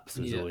perhaps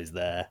was always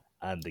there.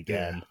 And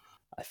again,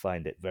 I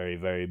find it very,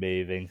 very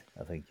moving.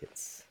 I think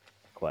it's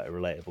quite a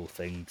relatable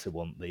thing to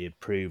want the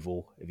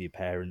approval of your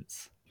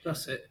parents.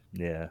 That's it.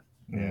 Yeah.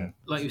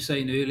 Like you were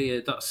saying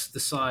earlier, that's the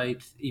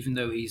side, even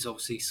though he's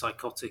obviously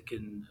psychotic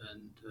and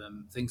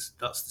things,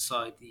 that's the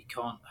side that you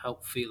can't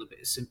help feel a bit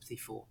of sympathy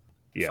for.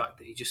 The fact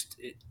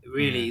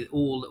that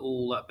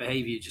all that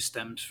behaviour just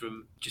stems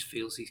from, just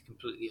feels he's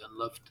completely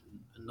unloved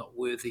and not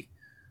worthy.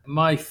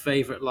 My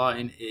favourite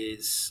line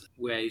is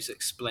where he's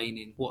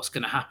explaining what's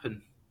going to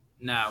happen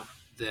now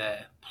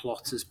their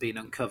plot has been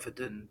uncovered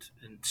and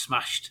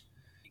smashed.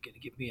 You're going to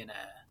give me an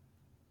heir.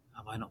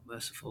 Am I not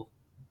merciful?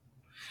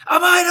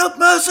 Am I not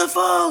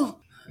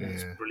merciful?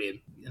 It's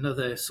brilliant.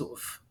 Another sort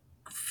of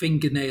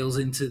fingernails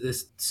into the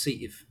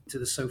seat to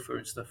the sofa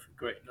and stuff.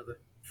 Great, another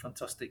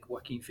fantastic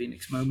Joaquin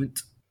Phoenix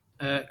moment.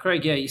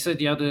 Craig, you said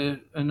you had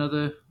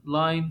another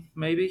line,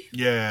 maybe?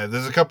 Yeah,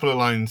 there's a couple of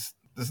lines.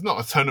 There's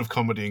not a ton of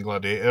comedy in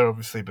Gladiator,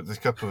 obviously, but there's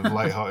a couple of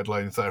light-hearted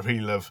lines that I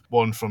really love.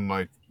 One from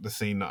the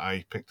scene that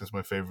I picked as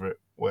my favourite,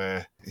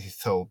 where he's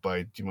told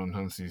by Jimon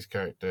Hansu's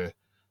character,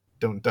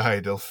 "Don't die,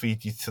 they'll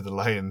feed you to the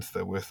lions.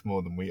 They're worth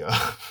more than we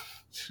are."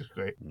 Which is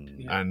great.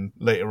 Yeah. And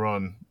later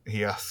on,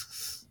 he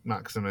asks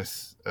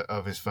Maximus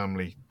of his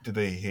family, "Do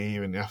they hear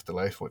you in the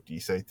afterlife? What do you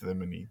say to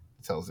them?" And he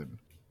tells him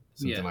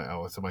something like,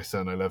 "Oh, to my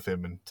son, I love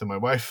him, and to my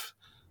wife,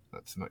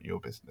 that's not your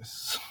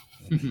business."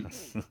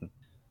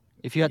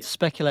 If you had to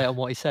speculate on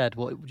what he said,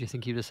 what would you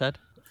think he would have said?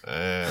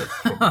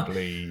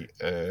 Probably,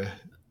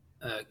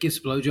 Gives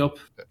a blowjob.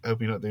 I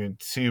hope you're not doing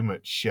too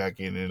much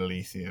shagging in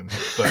Elysium,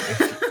 but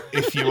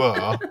if you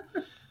are,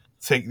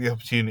 take the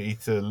opportunity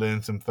to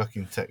learn some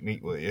fucking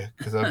technique, will you?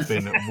 Because I've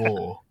been at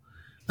war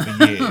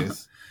for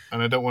years,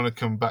 and I don't want to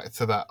come back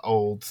to that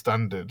old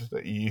standard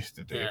that you used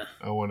to do. Yeah.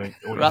 I want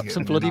to Wrap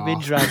some bloody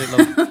minge around it,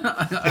 love.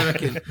 I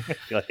reckon.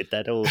 You're like a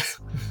dead horse.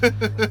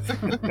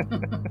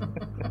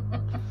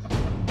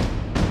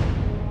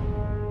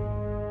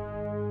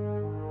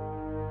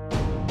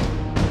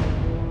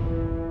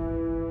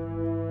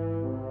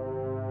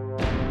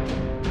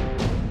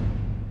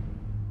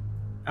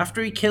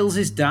 After he kills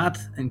his dad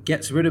and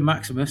gets rid of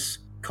Maximus,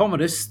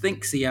 Commodus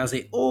thinks he has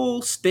it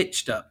all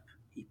stitched up.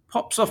 He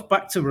pops off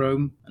back to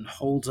Rome and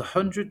holds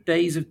 100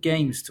 days of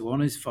games to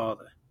honour his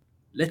father.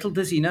 Little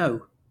does he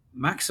know,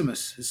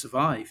 Maximus has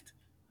survived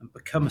and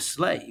become a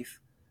slave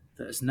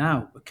that has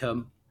now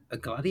become a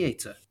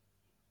gladiator.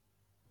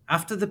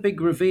 After the big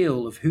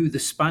reveal of who the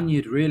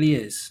Spaniard really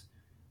is,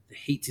 the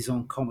heat is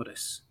on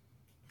Commodus.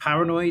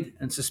 Paranoid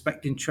and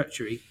suspecting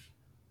treachery,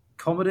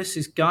 Commodus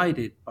is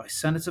guided by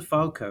Senator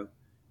Falco,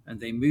 and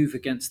they move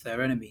against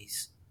their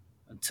enemies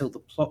until the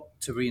plot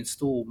to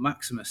reinstall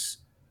Maximus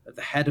at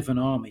the head of an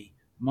army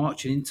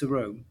marching into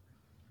Rome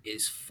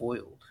is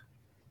foiled.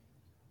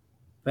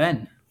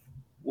 Ben,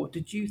 what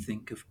did you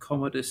think of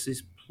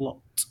Commodus's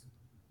plot?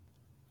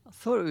 I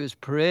thought it was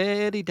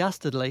pretty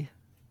dastardly.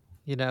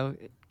 You know,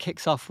 it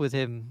kicks off with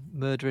him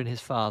murdering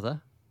his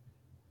father,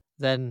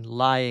 then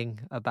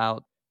lying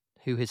about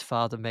who his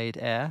father made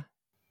heir.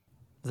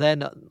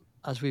 Then,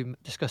 as we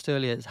discussed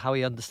earlier, it's how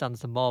he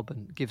understands the mob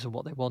and gives them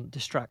what they want,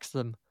 distracts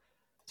them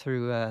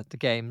through the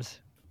games.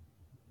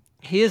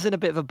 He is in a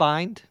bit of a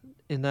bind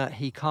in that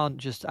he can't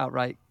just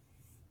outright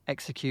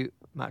execute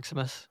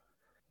Maximus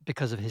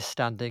because of his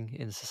standing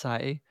in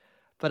society.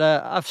 But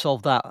I've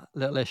solved that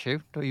little issue.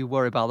 Don't you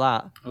worry about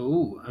that.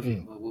 Oh, have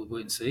you? Well, we'll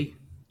wait and see.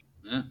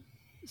 Yeah.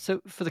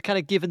 So for the kind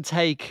of give and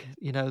take,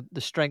 you know,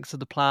 the strengths of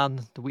the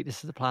plan, the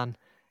weaknesses of the plan,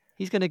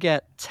 he's going to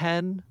get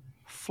 10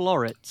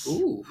 florets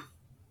Ooh.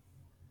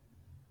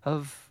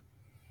 of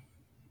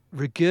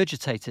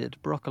regurgitated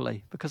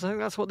broccoli, because I think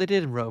that's what they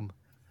did in Rome.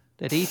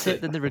 They'd eat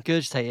it, then they'd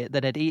regurgitate it,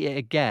 then they'd eat it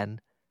again,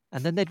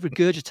 and then they'd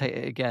regurgitate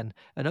it again.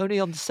 And only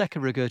on the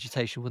second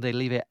regurgitation would they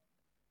leave it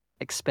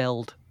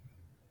expelled.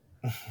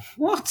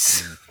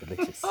 What?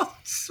 Delicious.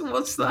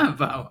 What's that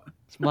about?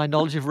 It's my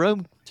knowledge of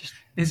Rome. Just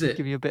Is it?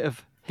 give you a bit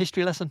of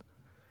history lesson.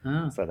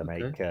 Ah, So they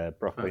okay. make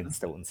broccoli and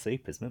Stilton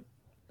soup, isn't it?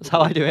 That's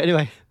how I do it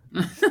anyway.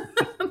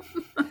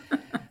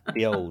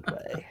 The old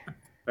way.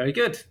 Very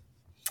good.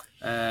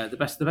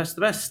 The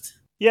best.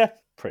 Yeah,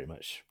 pretty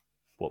much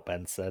what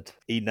Ben said.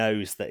 He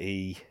knows that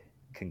he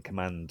can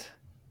command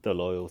the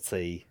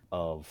loyalty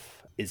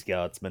of his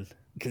guardsmen.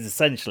 Because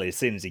essentially, as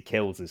soon as he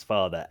kills his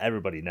father,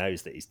 everybody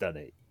knows that he's done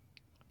it.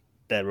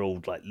 They're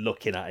all like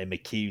looking at him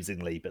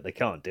accusingly, but they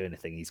can't do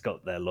anything. He's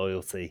got their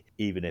loyalty,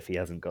 even if he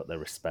hasn't got their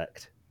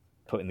respect.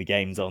 Putting the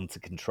games on to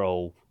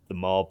control the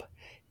mob.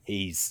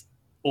 He's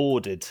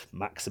ordered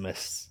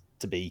Maximus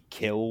to be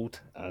killed.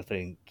 I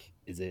think,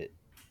 is it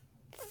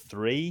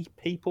 3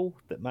 people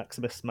that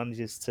Maximus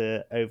manages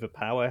to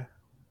overpower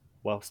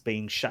whilst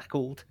being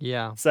shackled?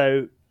 Yeah.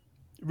 So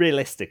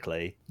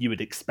realistically, you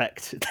would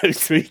expect those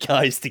 3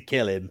 guys to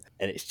kill him,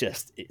 and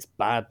it's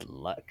bad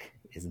luck,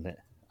 isn't it?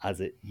 As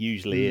it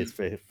usually is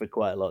for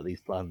quite a lot of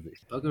these plans.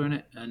 Bugger in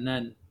it, and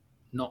then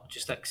not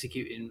just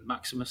executing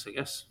Maximus, I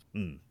guess.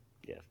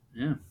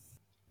 Yeah.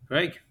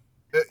 Craig?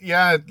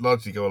 Yeah, I'd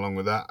largely go along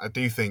with that. I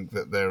do think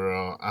that there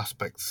are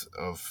aspects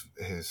of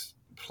his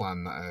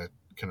plan that are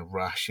kind of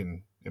rash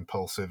and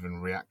impulsive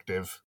and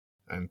reactive,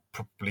 and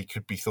probably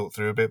could be thought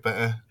through a bit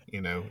better.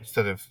 You know,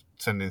 instead of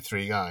sending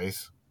 3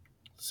 guys,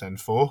 send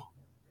 4.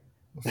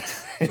 Sort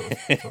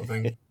of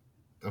thing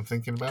I'm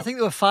thinking about. I think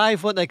there were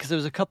 5, weren't there? Because there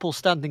was a couple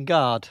standing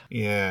guard.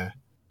 Yeah.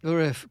 There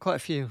were quite a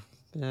few.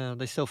 Yeah,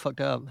 they still fucked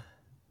it up.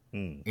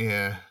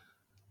 Yeah.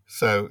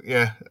 So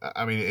yeah,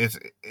 I mean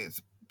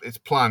it's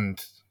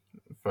planned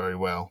very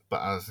well, but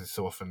as is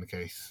so often the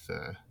case,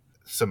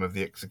 some of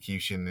the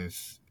execution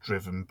is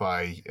driven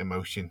by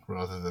emotion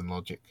rather than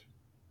logic.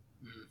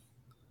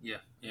 Yeah,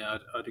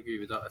 I'd agree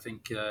with that. I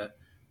think the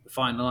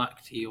final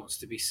act, he wants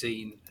to be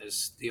seen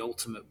as the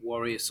ultimate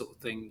warrior sort of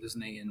thing,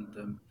 doesn't he?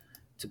 And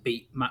to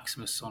beat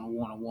Maximus on a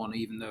one-on-one,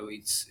 even though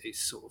he's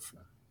sort of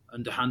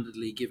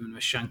underhandedly given him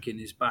a shank in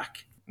his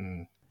back.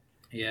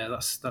 Yeah,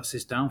 that's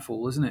his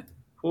downfall, isn't it?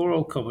 Poor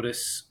old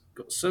Commodus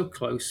got so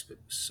close, but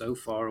so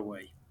far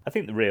away. I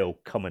think the real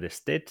Commodus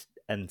did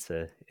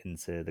enter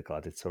into the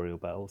gladiatorial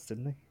battles,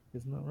 didn't he?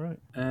 Isn't that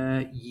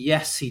right?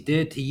 Yes, he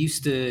did. He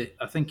used to.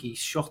 I think he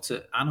shot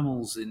at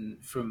animals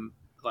from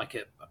like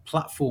a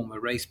platform, a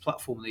raised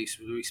platform. They used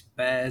to release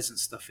bears and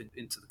stuff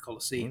into the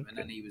Colosseum, and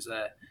then he was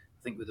there,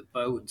 I think, with a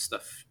bow and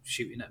stuff,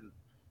 shooting at them.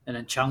 And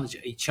then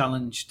he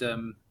challenged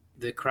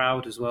the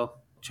crowd as well.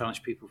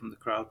 Challenged people from the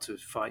crowd to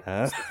fight.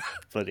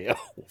 Bloody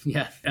hell.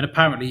 Yeah, and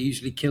apparently he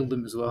usually killed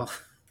them as well.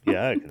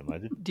 Yeah, I can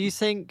imagine. Do you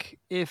think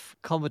if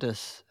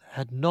Commodus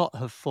had not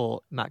have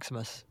fought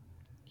Maximus,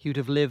 he would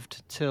have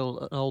lived till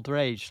an older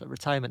age, like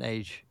retirement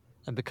age,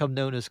 and become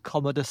known as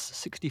Commodus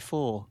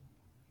 64?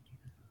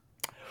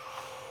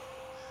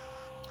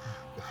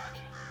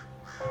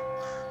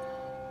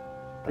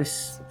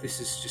 This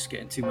is just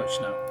getting too much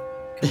now.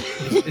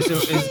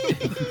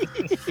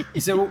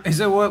 Is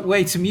there a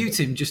way to mute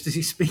him just as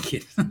he's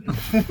speaking?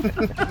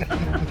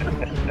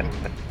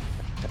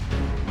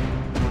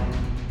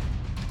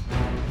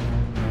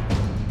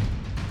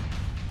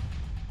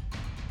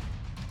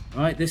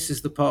 Right, this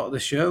is the part of the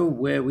show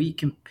where we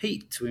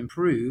compete to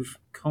improve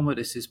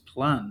Commodus's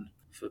plan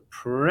for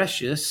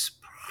precious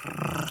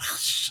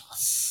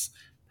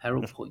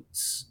peril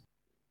points.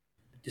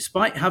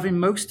 Despite having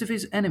most of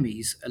his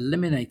enemies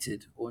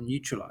eliminated or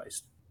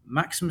neutralized,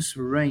 Maximus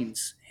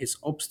remains his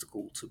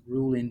obstacle to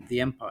ruling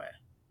the Empire.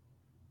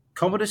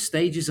 Commodus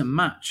stages a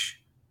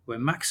match where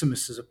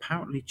Maximus has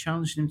apparently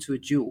challenged him to a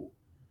duel.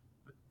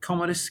 But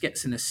Commodus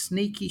gets in a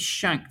sneaky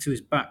shank to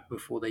his back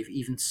before they've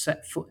even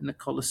set foot in the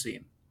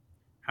Colosseum.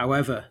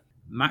 However,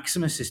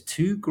 Maximus is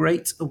too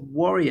great a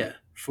warrior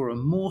for a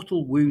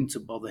mortal wound to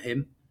bother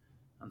him,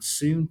 and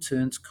soon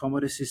turns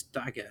Commodus's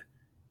dagger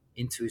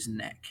into his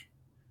neck.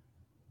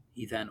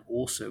 He then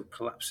also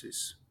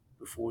collapses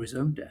before his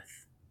own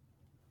death.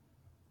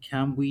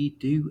 Can we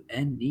do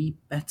any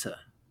better?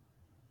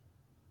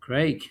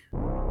 Craig,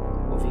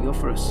 what have you got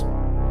for us?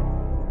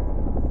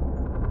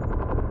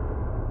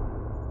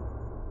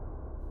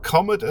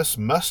 Commodus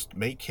must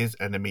make his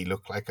enemy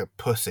look like a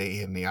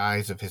pussy in the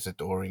eyes of his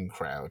adoring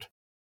crowd.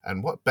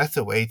 And what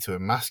better way to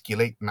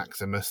emasculate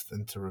Maximus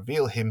than to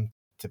reveal him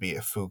to be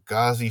a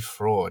Fugazi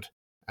fraud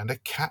and a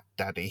cat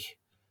daddy?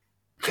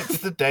 It's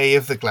the day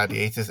of the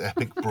Gladiator's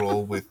epic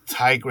brawl with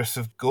Tigress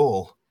of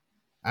Gaul,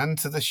 and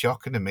to the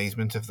shock and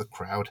amazement of the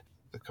crowd,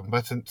 the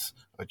combatants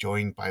are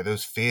joined by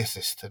those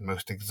fiercest and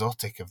most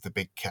exotic of the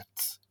big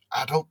cats,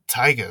 adult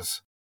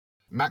tigers.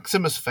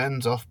 Maximus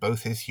fends off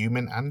both his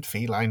human and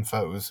feline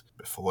foes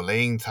before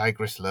laying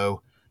Tigress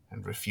low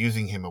and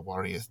refusing him a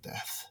warrior's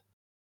death.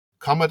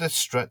 Commodus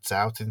struts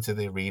out into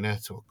the arena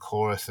to a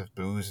chorus of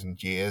boos and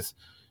jeers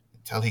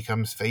until he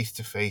comes face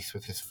to face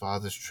with his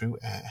father's true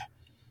heir,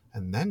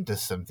 and then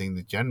does something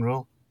the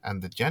general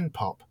and the Gen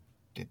Pop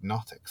did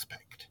not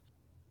expect.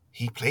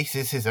 He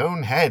places his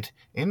own head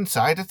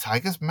inside a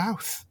tiger's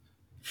mouth.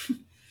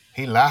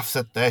 He laughs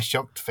at their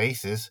shocked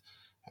faces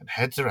and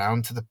heads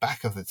around to the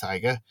back of the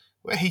tiger,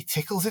 where he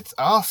tickles its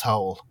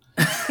arsehole,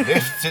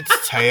 lifts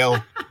its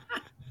tail,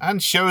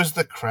 and shows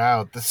the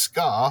crowd the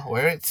scar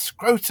where its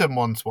scrotum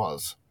once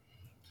was.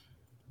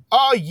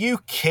 "Are you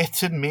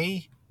kidding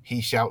me?"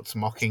 he shouts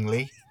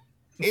mockingly.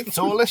 "It's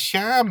all a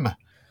sham.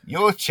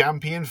 Your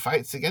champion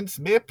fights against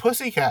mere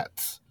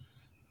pussycats.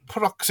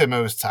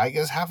 Proximo's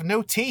tigers have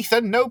no teeth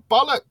and no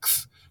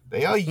bollocks.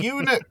 They are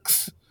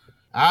eunuchs.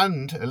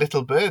 And, a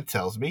little bird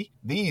tells me,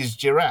 these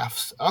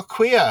giraffes are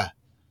queer."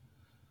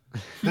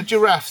 The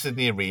giraffes in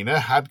the arena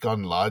had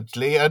gone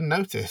largely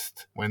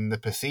unnoticed when the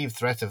perceived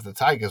threat of the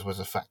tigers was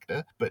a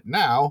factor, but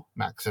now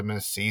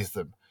Maximus sees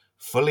them,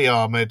 fully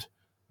armoured,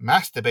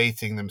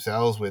 masturbating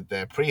themselves with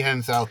their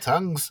prehensile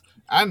tongues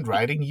and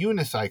riding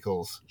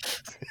unicycles.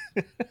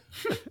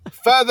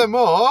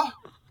 "Furthermore,"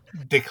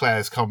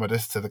 declares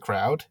Commodus to the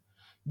crowd,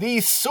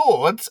 "these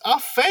swords are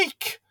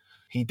fake."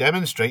 He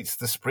demonstrates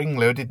the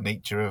spring-loaded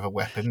nature of a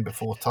weapon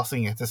before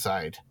tossing it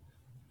aside.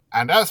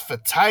 "And as for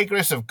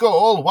Tigress of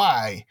Gaul,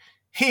 why,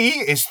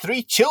 he is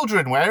 3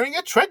 children wearing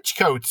a trench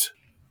coat."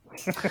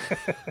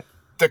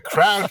 The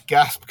crowd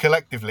gasp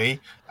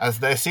collectively as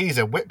their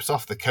Caesar whips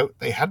off the coat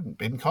they hadn't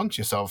been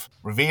conscious of,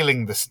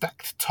 revealing the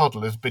stacked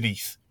toddlers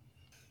beneath.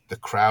 The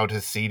crowd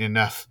has seen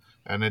enough,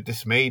 and a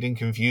dismayed and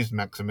confused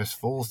Maximus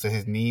falls to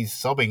his knees,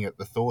 sobbing at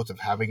the thought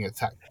of having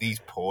attacked these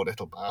poor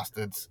little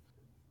bastards.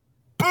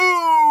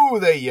 "Boo!"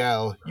 they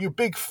yell. "You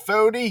big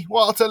phony,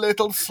 what a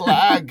little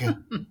slag!"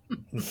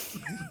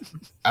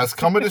 As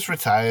Commodus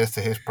retires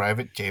to his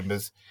private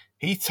chambers,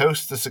 he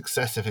toasts the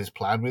success of his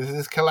plan with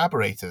his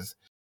collaborators,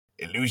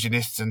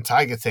 illusionists and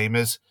tiger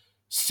tamers,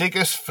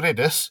 Sigus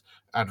Fridus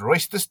and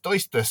Roistus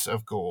Doistus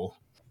of Gaul.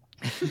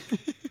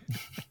 It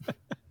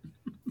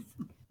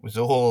was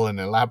all an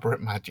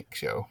elaborate magic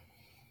show.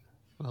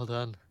 Well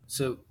done.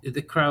 So, is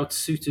the crowd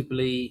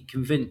suitably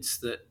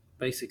convinced that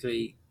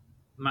basically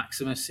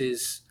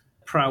Maximus's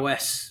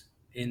prowess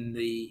in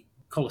the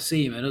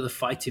Colosseum and other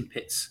fighting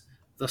pits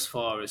thus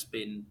far has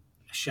been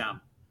a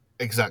sham?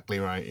 Exactly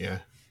right,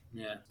 yeah.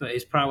 Yeah, but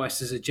his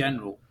prowess as a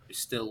general is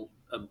still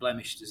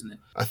unblemished, isn't it?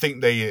 I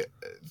think they,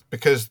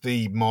 because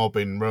the mob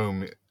in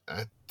Rome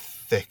are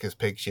thick as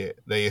pig shit,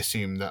 they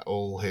assume that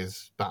all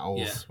his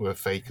battles were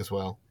fake as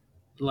well.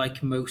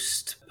 Like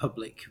most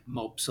public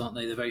mobs, aren't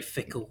they? They're very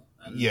fickle.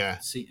 And,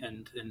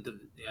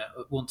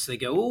 once they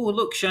go, "Oh,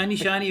 look,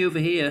 shiny over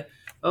here.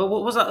 Oh,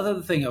 what was that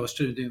other thing I was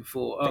trying to do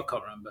before? Oh, I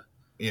can't remember."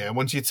 Yeah,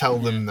 once you tell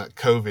them that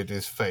COVID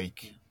is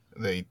fake,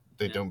 they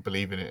don't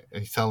believe in it.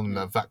 And you tell them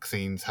that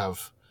vaccines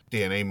have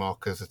DNA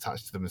markers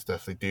attached to them and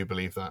stuff, they do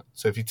believe that.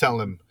 So if you tell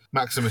them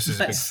Maximus is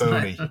a big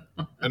phony,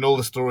 and all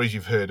the stories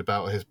you've heard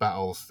about his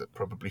battles, they're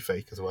probably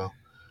fake as well.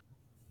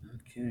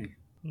 Okay.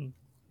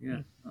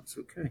 Yeah, that's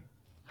okay.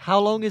 How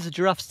long is a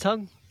giraffe's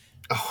tongue?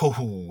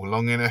 Oh,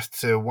 long enough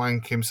to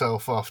wank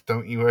himself off.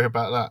 Don't you worry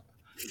about that.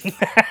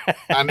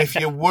 And if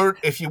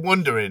you're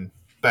wondering,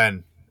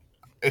 Ben,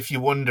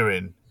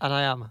 and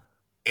I am,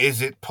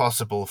 Is it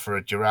possible for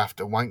a giraffe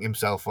to wank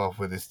himself off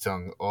with his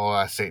tongue? All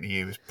I say to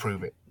you is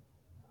prove it.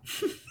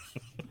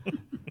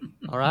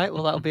 All right,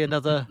 well, that'll be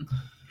another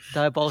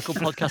Diabolical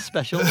podcast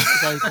special as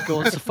I go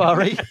on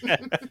safari. I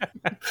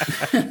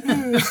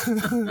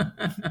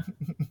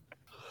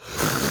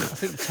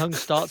think the tongue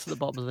starts at the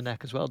bottom of the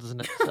neck as well, doesn't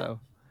it? So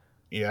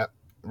Yeah.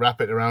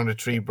 Wrap it around a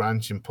tree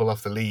branch and pull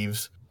off the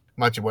leaves.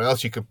 Imagine what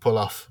else you could pull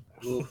off.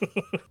 Oh,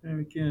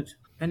 very good.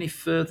 Any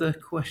further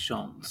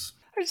questions?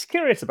 I'm just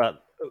curious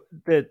about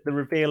the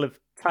reveal of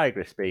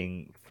Tigris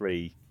being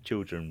 3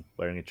 children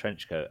wearing a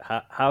trench coat.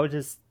 How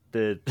does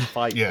the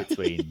fight Yeah.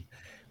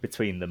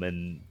 between them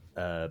and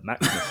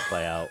Maximus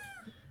play out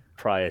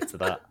prior to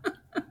that?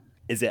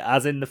 Is it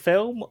as in the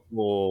film,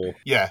 or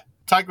Yeah.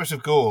 Tigris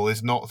of Gaul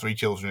is not 3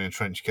 children in a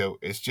trench coat.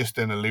 It's just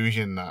an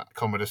illusion that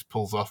Commodus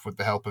pulls off with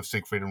the help of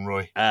Siegfried and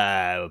Roy.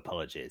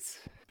 apologies?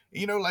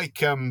 You know, like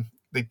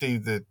they do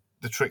the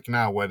trick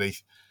now where they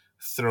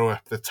throw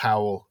up the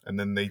towel and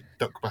then they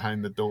duck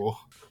behind the door,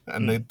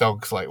 and the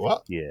dog's like,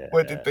 "What? Yeah.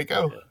 Where did they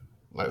go?" Yeah.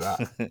 Like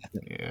that.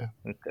 Yeah.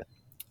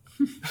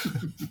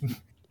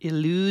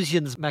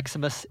 illusions,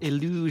 Maximus,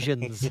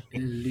 illusions.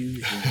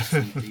 Illusions,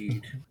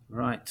 indeed.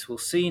 Right. Well,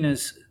 seeing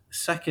as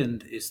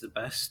second is the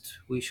best,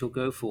 we shall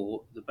go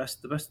for the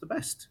best, the best, the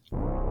best.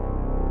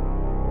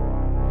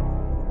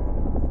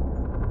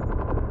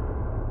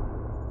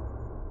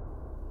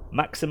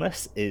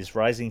 Maximus is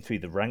rising through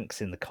the ranks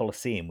in the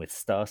Colosseum with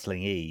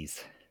startling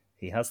ease.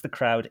 He has the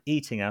crowd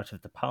eating out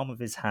of the palm of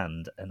his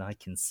hand, and I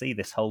can see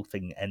this whole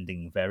thing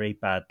ending very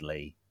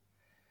badly.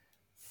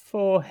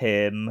 For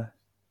him.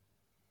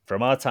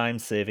 From our time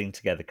serving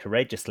together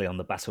courageously on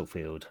the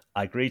battlefield,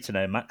 I grew to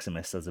know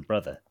Maximus as a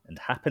brother, and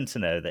happen to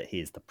know that he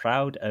is the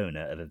proud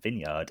owner of a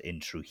vineyard in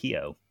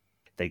Trujillo.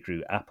 They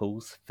grew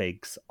apples,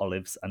 figs,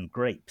 olives, and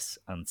grapes,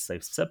 and so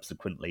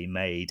subsequently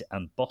made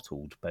and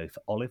bottled both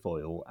olive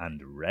oil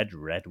and red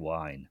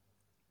wine.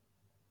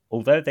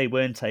 Although they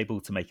weren't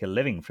able to make a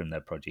living from their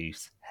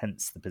produce,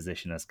 hence the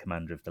position as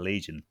commander of the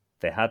legion,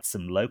 they had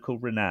some local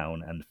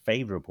renown and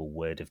favourable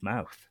word of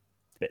mouth.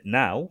 But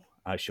now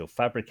I shall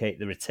fabricate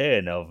the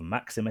return of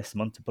Maximus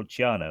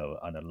Montepulciano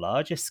on a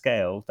larger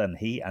scale than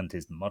he and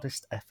his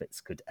modest efforts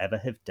could ever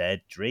have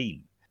dared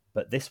dream.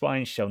 But this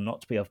wine shall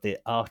not be of the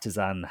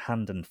artisan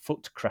hand and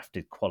foot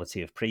crafted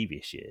quality of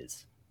previous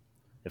years.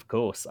 Of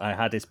course, I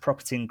had his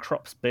property and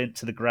crops burnt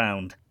to the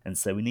ground, and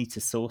so we need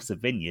to source a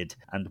vineyard,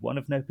 and one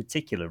of no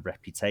particular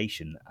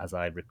reputation, as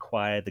I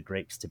require the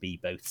grapes to be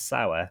both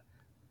sour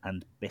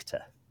and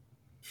bitter.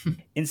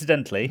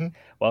 Incidentally,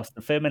 whilst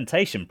the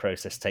fermentation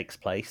process takes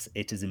place,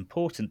 it is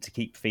important to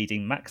keep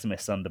feeding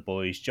Maximus and the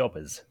boys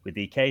jobbers, with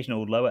the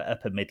occasional lower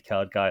upper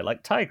mid-card guy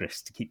like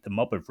Tigris to keep the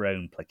mob of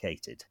Rome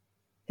placated.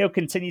 He'll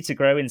continue to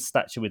grow in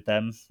stature with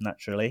them,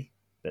 naturally,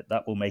 but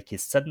that will make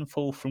his sudden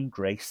fall from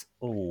grace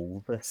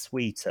all the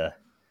sweeter.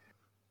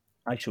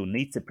 I shall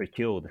need to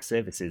procure the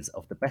services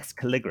of the best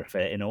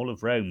calligrapher in all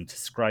of Rome to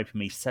scribe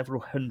me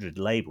several hundred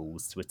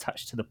labels to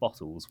attach to the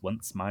bottles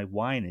once my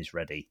wine is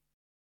ready.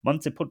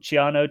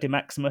 Montepulciano de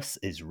Maximus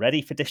is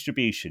ready for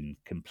distribution,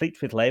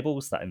 complete with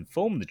labels that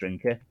inform the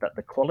drinker that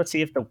the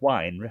quality of the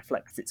wine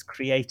reflects its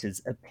creator's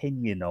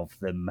opinion of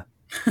them.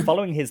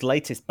 Following his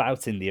latest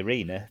bout in the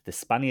arena, the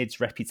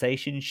Spaniard's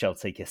reputation shall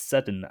take a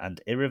sudden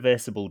and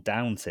irreversible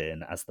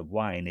downturn as the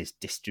wine is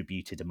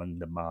distributed among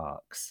the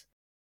marks.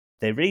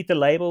 They read the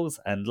labels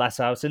and let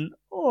out an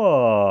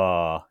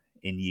 "Aww"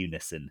 in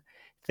unison,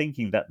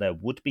 thinking that their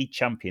would-be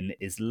champion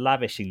is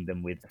lavishing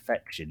them with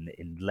affection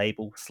in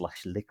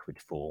label/liquid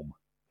form.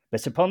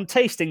 But upon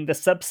tasting the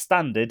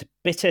substandard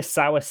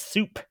bitter-sour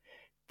soup,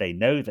 they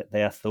know that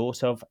they are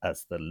thought of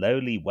as the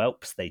lowly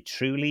whelps they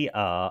truly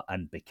are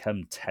and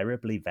become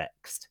terribly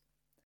vexed.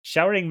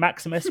 Showering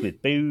Maximus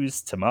with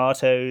booze,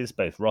 tomatoes,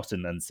 both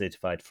rotten and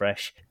certified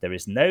fresh, there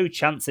is no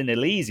chance in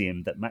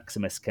Elysium that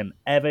Maximus can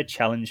ever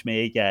challenge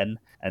me again,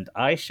 and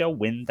I shall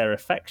win their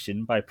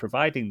affection by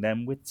providing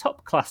them with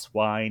top-class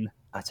wine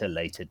at a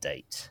later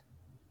date.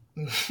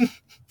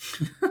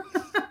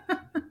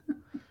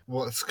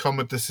 What's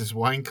Commodus's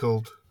wine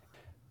called?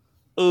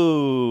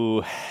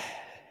 Ooh,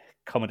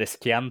 Commodus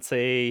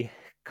Chianti,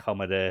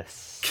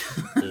 Commodus...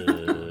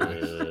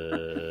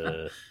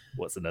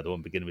 what's another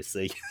one beginning with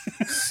C?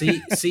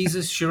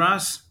 Caesar's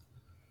Shiraz.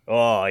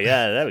 Oh,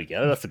 yeah, there we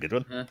go. That's a good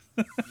one. There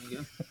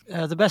you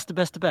go. The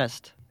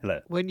best. Hello.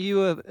 When you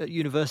were at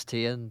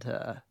university and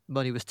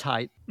money was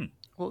tight,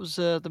 what was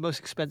the most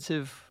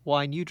expensive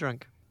wine you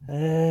drank?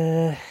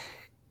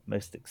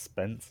 Most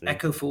expensive?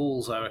 Echo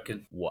Falls, I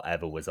reckon.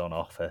 Whatever was on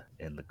offer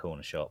in the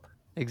corner shop.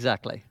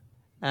 Exactly.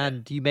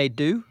 And you made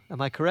do,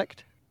 am I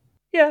correct?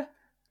 Yeah,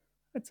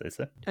 I'd say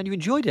so. And you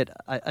enjoyed it,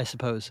 I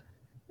suppose.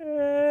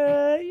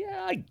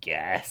 Yeah, I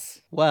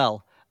guess.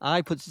 Well,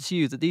 I put it to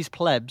you that these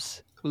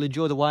plebs will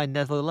enjoy the wine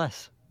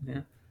nevertheless.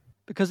 Yeah.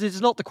 Because it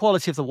is not the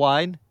quality of the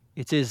wine,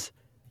 it is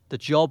the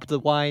job the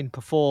wine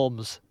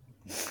performs.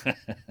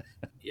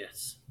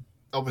 Yes.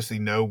 Obviously,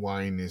 no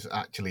wine is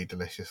actually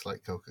delicious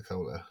like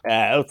Coca-Cola.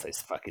 It'll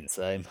taste fucking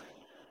same.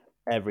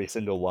 Every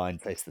single wine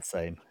tastes the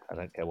same. I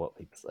don't care what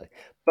people say.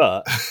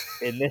 But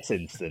in this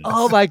instance,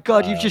 Oh my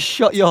God, you've just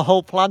shot your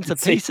whole plan to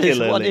pieces.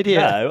 What an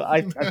idiot. No,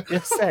 I've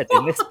just said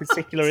in this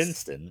particular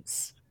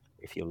instance,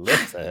 if you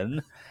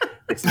listen,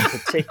 this is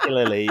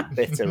particularly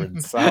bitter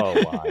and sour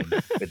wine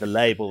with a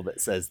label that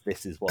says,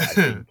 "This is what I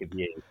think of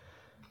you,"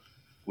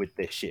 with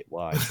this shit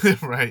wine.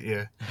 Right,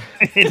 yeah.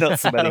 Not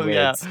so many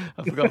words. Yeah,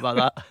 I forgot about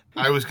that.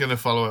 I was going to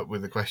follow up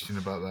with a question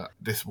about that.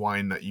 This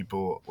wine that you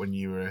bought when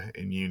you were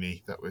in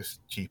uni that was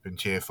cheap and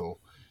cheerful,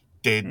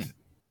 did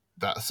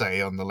that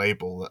say on the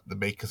label that the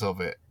makers of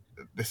it,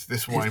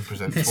 this wine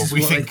presents This what is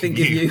we what I think, think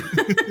of of you?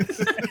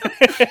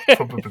 you.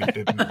 Probably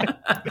didn't.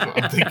 That's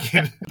what I'm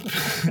thinking.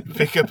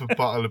 Pick up a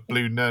bottle of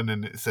Blue Nun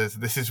and it says,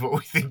 "This is what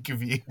we think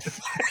of you."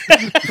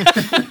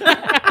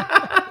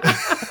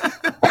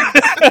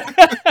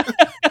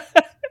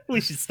 We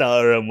should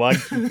start our own wine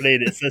company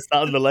and it says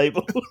that on the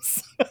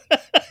labels.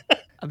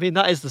 I mean,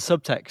 that is the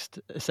subtext,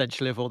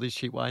 essentially, of all these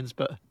cheap wines,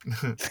 but...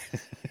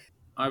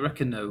 I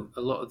reckon, though,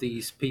 a lot of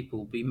these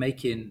people be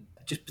making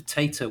just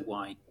potato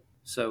wine.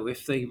 So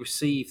if they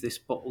receive this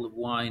bottle of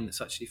wine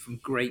that's actually from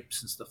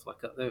grapes and stuff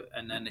like that,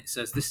 and then it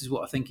says, "This is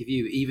what I think of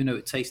you," even though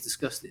it tastes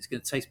disgusting, it's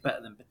going to taste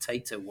better than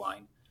potato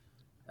wine.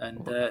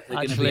 And they're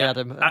going to be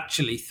Adam,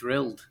 actually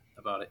thrilled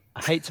about it.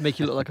 I hate to make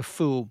you look like a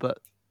fool, but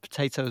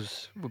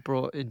potatoes were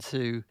brought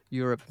into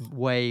Europe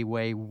way,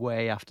 way,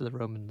 way after the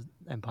Roman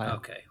Empire.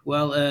 Okay.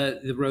 Well,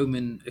 the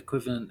Roman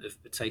equivalent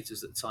of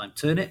potatoes at the time,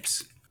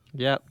 turnips.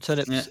 Yeah,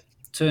 turnips. Yeah,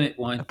 turnip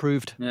wine.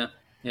 Approved.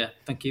 Yeah,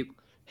 thank you.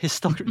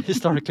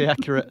 Historically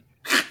accurate.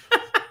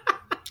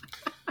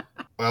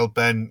 Well,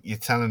 Ben, you're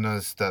telling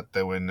us that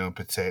there were no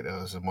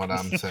potatoes, and what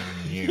I'm telling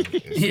you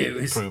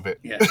is prove it.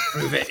 Yeah,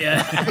 prove it,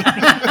 yeah.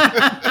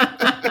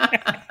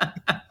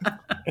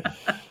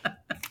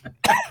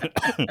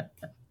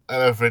 I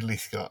love Ridley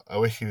Scott. I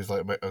wish he was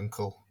like my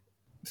uncle.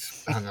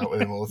 Just hang out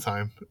with him all the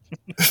time.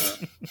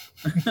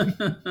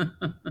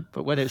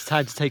 But when it's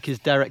time to take his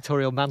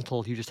directorial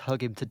mantle, you just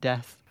hug him to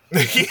death.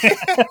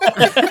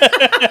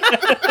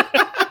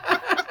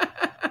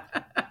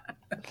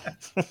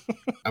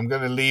 I'm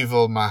going to leave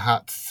all my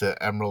hats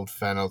to Emerald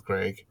Fennel,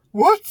 Craig.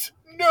 What?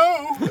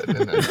 No!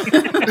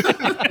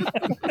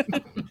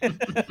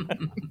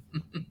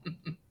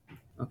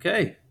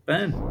 Okay,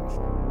 Ben.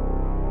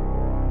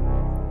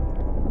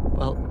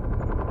 Well,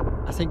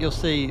 I think you'll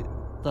see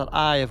that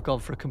I have gone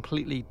for a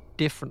completely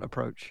different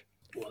approach.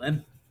 Well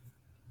then,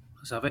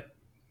 let's have it.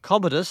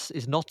 Commodus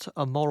is not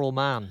a moral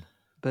man,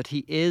 but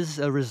he is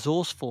a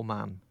resourceful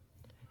man.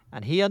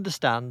 And he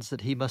understands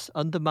that he must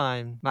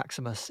undermine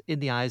Maximus in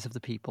the eyes of the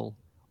people,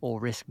 or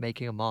risk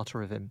making a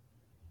martyr of him.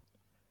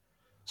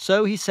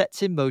 So he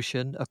sets in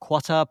motion a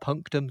quatar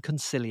punctum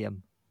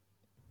concilium.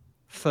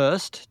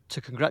 First, to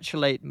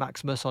congratulate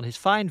Maximus on his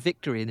fine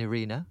victory in the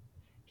arena,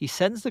 he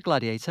sends the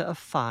gladiator a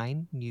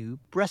fine new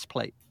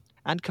breastplate,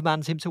 and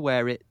commands him to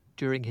wear it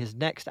during his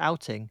next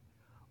outing,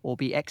 or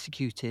be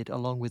executed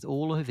along with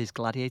all of his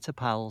gladiator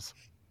pals.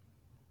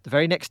 The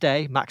very next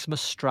day,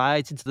 Maximus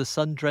strides into the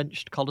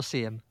sun-drenched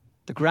Colosseum,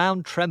 the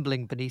ground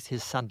trembling beneath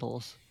his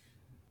sandals.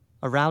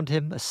 Around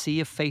him, a sea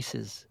of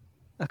faces,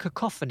 a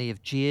cacophony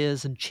of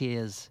jeers and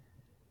cheers.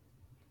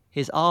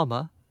 His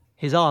armour,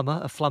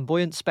 a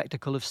flamboyant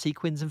spectacle of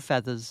sequins and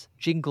feathers,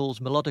 jingles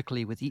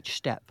melodically with each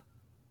step.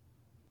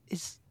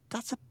 "Is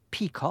that a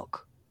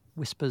peacock?"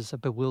 whispers a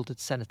bewildered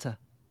senator.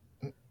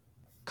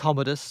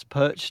 Commodus,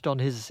 perched on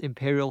his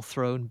imperial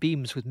throne,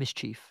 beams with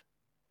mischief.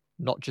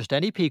 "Not just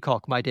any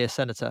peacock, my dear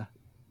senator.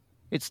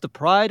 It's the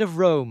pride of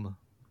Rome."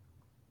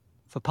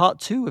 For part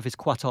 2 of his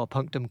quatar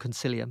punctum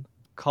concilium,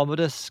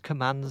 Commodus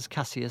commands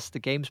Cassius, the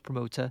game's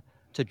promoter,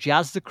 to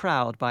jazz the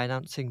crowd by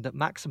announcing that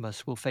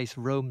Maximus will face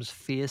Rome's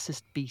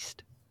fiercest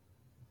beast.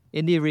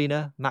 In the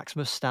arena,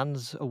 Maximus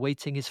stands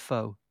awaiting his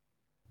foe.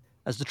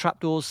 As the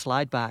trapdoors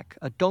slide back,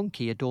 a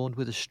donkey adorned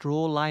with a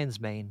straw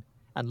lion's mane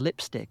and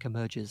lipstick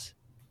emerges.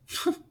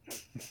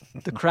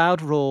 The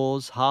crowd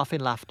roars, half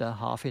in laughter,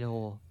 half in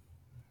awe.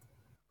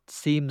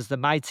 "Seems the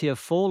mighty have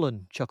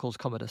fallen," chuckles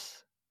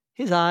Commodus,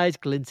 his eyes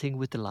glinting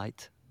with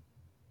delight.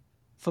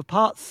 For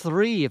part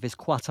 3 of his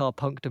quatar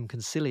punctum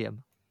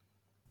concilium,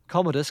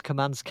 Commodus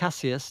commands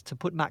Cassius to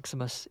put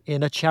Maximus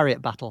in a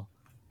chariot battle,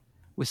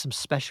 with some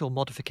special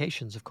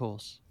modifications, of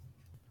course.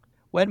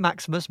 When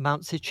Maximus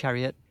mounts his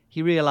chariot,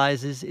 he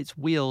realizes its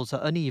wheels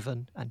are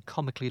uneven and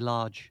comically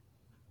large.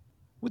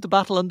 With the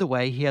battle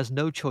underway, he has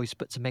no choice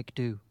but to make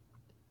do.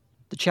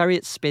 The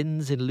chariot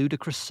spins in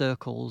ludicrous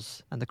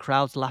circles, and the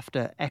crowd's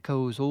laughter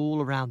echoes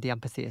all around the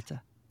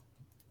amphitheatre.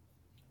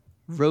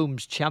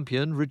 "Rome's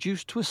champion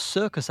reduced to a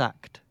circus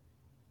act,"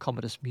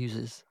 Commodus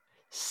muses,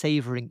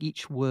 savouring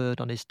each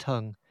word on his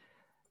tongue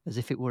as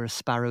if it were a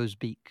sparrow's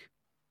beak.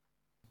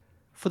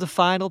 For the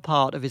final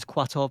part of his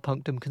quatar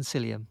punctum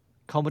concilium,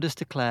 Commodus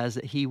declares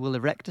that he will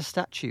erect a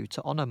statue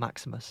to honour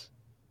Maximus.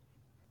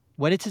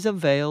 When it is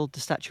unveiled,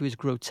 the statue is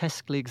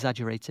grotesquely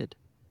exaggerated.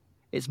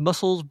 Its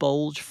muscles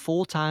bulge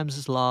 4 times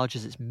as large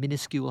as its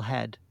minuscule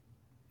head,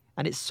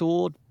 and its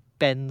sword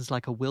bends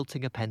like a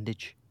wilting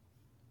appendage.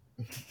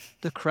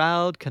 The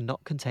crowd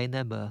cannot contain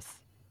their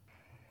mirth.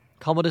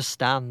 Commodus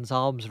stands,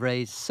 arms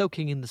raised,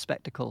 soaking in the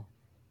spectacle.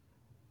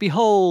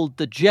 "Behold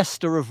the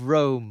jester of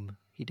Rome,"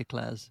 he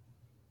declares.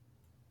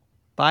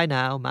 By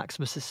now,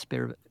 Maximus's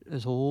spirit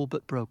is all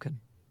but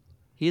broken.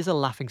 He is a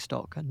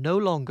laughingstock and no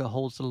longer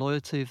holds the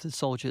loyalty of the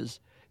soldiers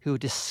who are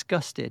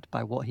disgusted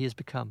by what he has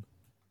become.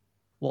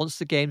 Once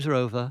the games are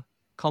over,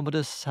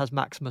 Commodus has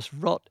Maximus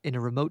rot in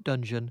a remote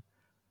dungeon,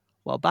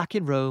 while back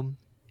in Rome,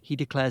 he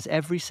declares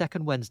every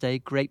second Wednesday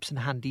Grapes and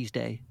Handies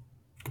Day,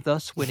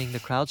 thus winning the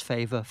crowd's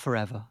favour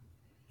forever.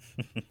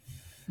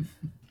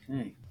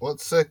 Okay.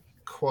 What's a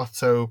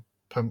Quatto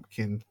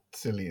pumpkin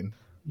cillian?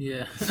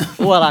 Yeah.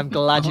 Well, I'm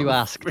glad you What the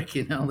asked.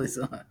 Freaking hell is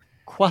that?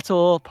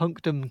 Quattuor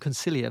Punctum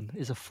Concilium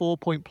is a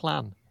 4-point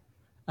plan.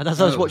 And as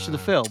I was watching the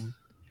film,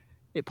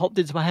 it popped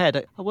into my head,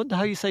 I wonder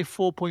how you say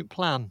 4-point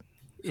plan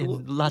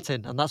in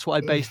Latin, and that's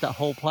what I based that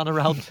whole plan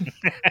around.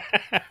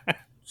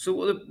 So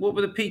what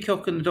were the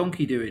peacock and the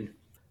donkey doing?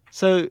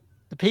 So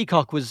the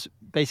peacock was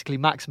basically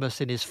Maximus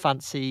in his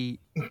fancy,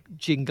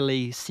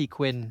 jingly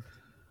sequin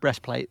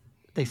breastplate.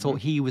 They thought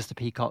he was the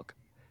peacock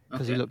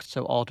because he Okay. looked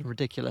so odd and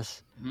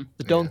ridiculous. Mhm.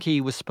 The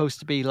donkey was supposed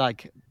to be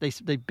like,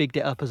 they bigged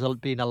it up as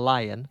being a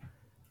lion,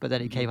 but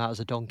then it came out as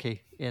a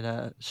donkey in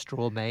a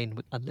straw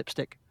mane and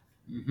lipstick.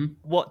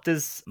 What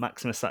does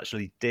Maximus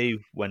actually do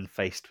when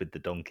faced with the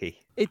donkey?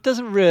 It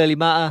doesn't really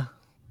matter.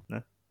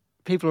 No?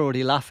 People are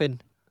already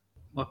laughing.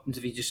 What happens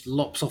if he just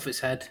lops off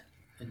its head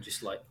and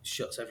just like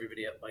shuts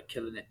everybody up by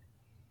killing it?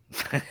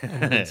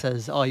 And then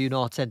says, "Are you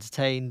not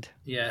entertained?"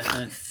 Yeah,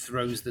 and then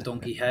throws the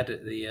donkey head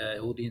at the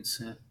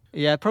audience.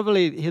 Yeah,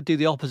 probably he'll do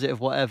the opposite of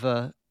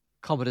whatever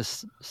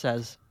Commodus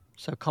says.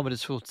 So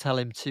Commodus will tell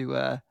him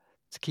to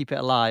keep it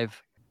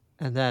alive,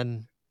 and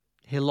then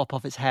he'll lop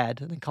off its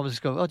head, and then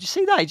Commodus will go, "Oh, did you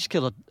see that? He just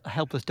killed a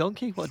helpless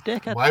donkey. What a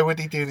dickhead!" Why would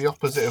he do the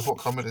opposite of what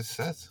Commodus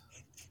says?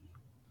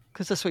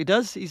 Because that's what he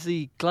does. He's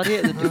the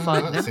gladiator that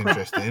defied an That's emperor.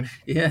 interesting.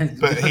 Yeah,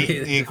 But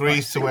he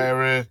agrees to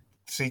wear a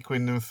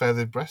sequined and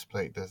feathered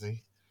breastplate, does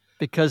he?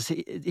 Because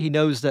he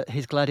knows that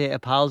his gladiator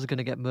pals are going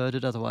to get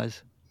murdered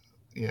otherwise.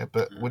 Yeah,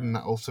 but wouldn't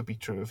that also be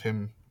true of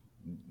him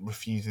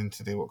refusing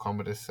to do what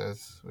Commodus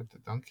says with the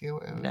donkey or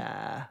whatever?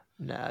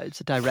 Nah,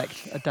 it's a direct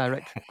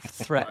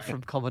threat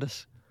from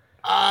Commodus.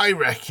 I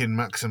reckon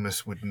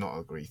Maximus would not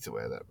agree to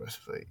wear that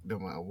breastplate, no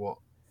matter what.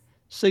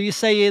 So you're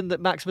saying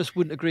that Maximus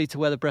wouldn't agree to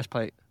wear the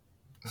breastplate?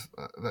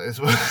 That is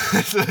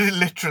that's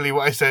literally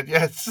what I said,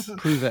 yes.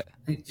 Prove it.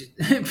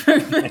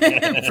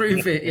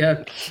 Prove it,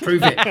 yeah,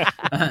 prove it.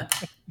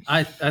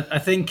 I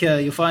think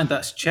you'll find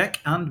that's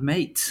check and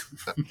mate.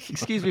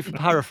 Excuse me for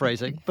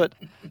paraphrasing, but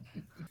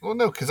Well,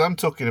 no, because I'm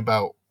talking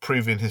about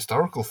proving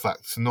historical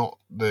facts, not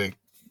the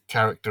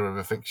character of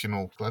a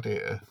fictional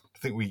gladiator. I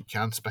think we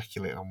can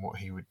speculate on what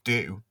he would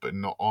do, but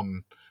not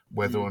on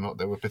whether or not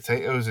there were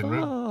potatoes in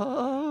Rome.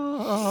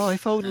 oh,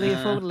 if only.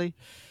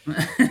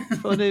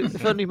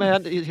 If only my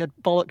aunt had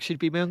bollocks, she'd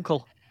be my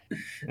uncle.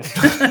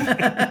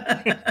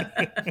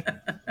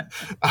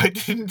 I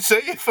didn't say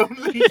if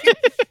only.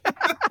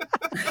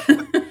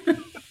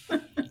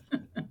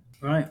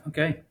 Right,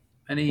 okay.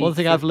 One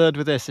thing I've learned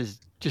with this is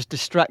just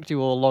distract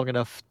you all long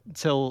enough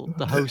until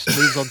the host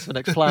moves on to the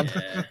next plan.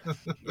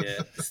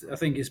 Yeah. I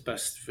think it's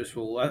best. First of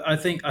all, I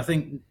think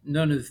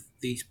none of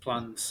these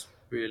plans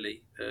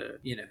really,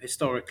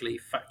 historically,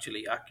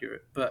 factually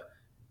accurate. But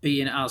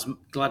being as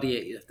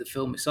Gladiator, the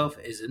film itself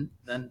isn't,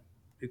 then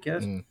who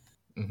cares?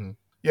 Mm-hmm.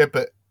 Yeah,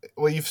 but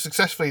you've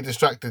successfully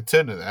distracted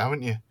Turner there,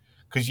 haven't you?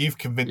 Because you've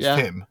convinced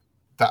him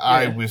that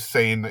I was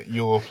saying that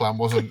your plan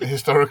wasn't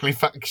historically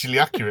factually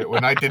accurate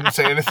when I didn't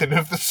say anything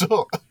of the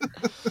sort.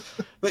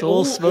 It's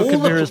all smoke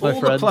and mirrors, my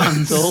friend.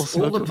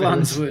 All the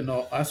plans were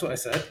not. That's what I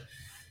said.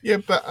 Yeah,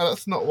 but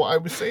that's not what I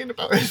was saying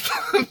about his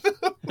plan.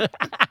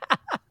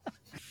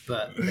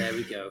 But there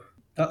we go.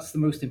 That's the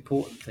most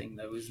important thing,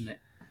 though, isn't it?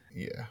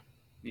 Yeah.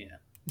 Yeah.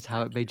 It's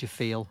how it made you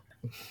feel.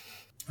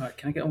 All right,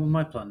 can I get on with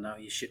my plan now,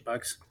 you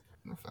shitbags?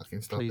 I'm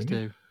fucking stopping Please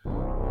you. do.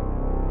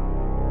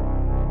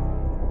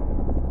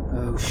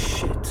 Oh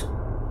shit.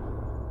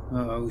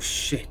 Oh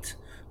shit.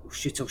 Oh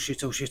shit, oh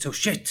shit, oh shit, oh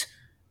shit,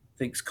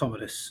 thinks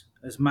Commodus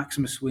as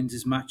Maximus wins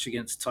his match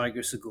against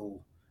Tigris of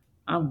Gaul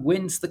and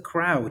wins the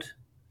crowd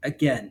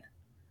again.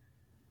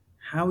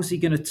 How's he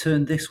going to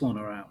turn this one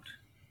around?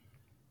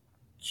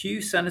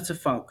 Cue Senator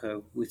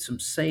Falco with some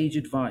sage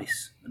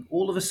advice, and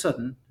all of a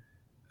sudden,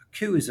 a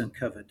coup is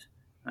uncovered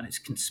and its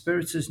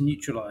conspirators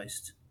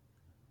neutralized.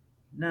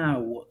 Now,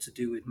 what to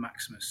do with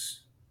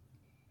Maximus?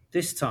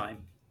 This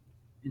time,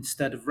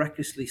 instead of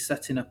recklessly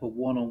setting up a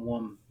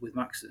one-on-one with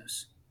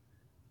Maximus,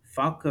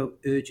 Falco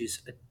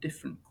urges a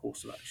different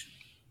course of action.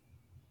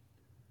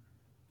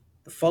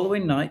 The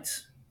following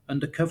night,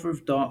 under cover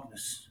of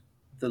darkness,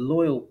 the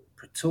loyal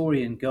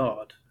Praetorian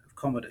Guard of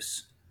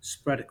Commodus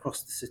spread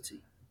across the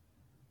city.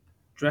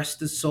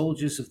 Dressed as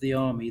soldiers of the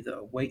army that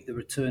await the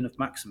return of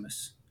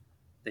Maximus,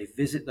 they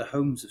visit the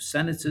homes of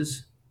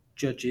senators,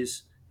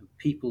 judges, and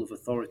people of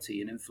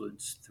authority and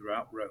influence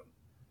throughout Rome,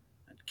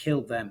 and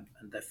kill them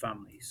and their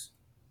families.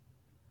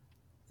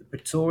 The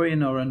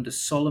Praetorian are under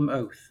solemn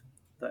oath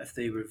that if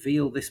they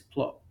reveal this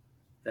plot,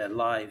 their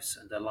lives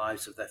and the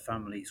lives of their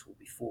families will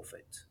be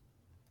forfeit.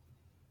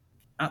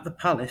 At the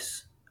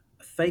palace,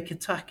 a fake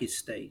attack is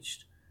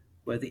staged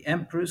where the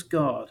Emperor's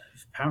Guard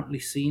have apparently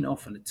seen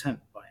off an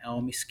attempt by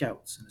army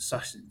scouts and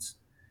assassins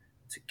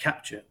to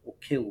capture or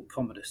kill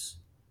Commodus,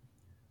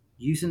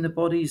 using the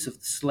bodies of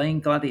the slain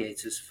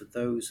gladiators for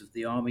those of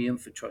the army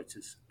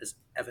infiltrators as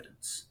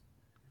evidence.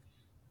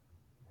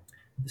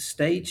 The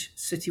staged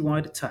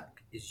citywide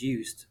attack is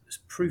used as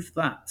proof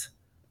that,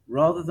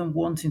 rather than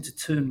wanting to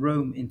turn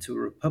Rome into a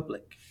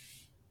republic,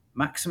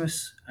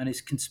 Maximus and his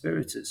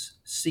conspirators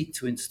seek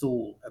to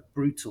install a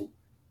brutal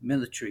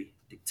military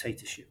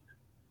dictatorship,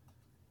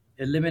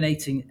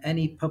 eliminating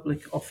any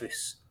public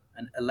office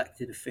and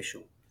elected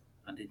official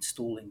and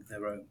installing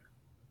their own.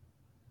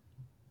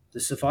 The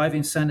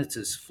surviving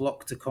senators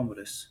flock to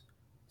Commodus,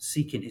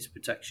 seeking his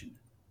protection.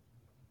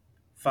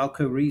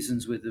 Falco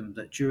reasons with them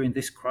that during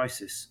this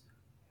crisis,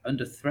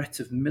 under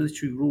threat of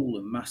military rule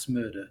and mass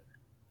murder,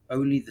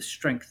 only the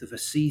strength of a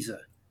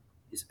Caesar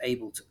is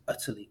able to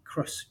utterly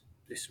crush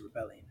this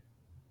rebellion.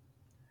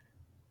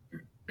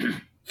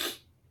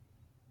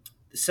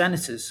 The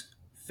senators,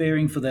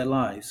 fearing for their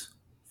lives,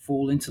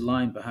 fall into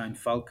line behind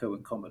Falco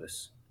and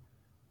Commodus.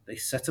 They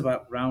set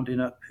about rounding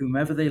up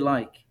whomever they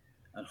like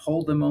and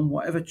hold them on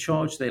whatever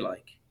charge they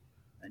like,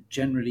 and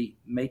generally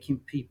making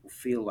people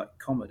feel like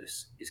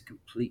Commodus is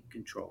complete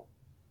control.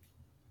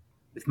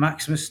 With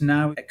Maximus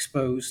now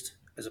exposed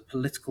as a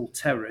political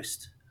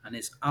terrorist and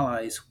his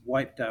allies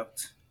wiped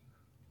out,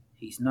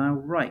 he's now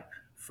ripe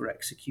for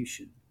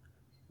execution.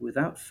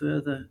 Without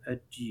further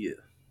ado,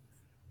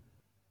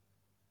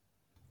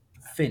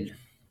 Finn.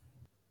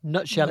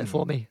 Nutshell it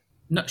for me.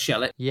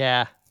 Nutshell it.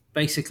 Yeah.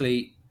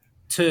 Basically,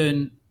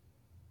 turn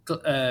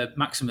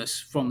Maximus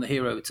from the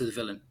hero to the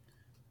villain.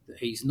 That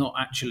he's not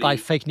actually By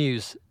fake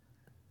news.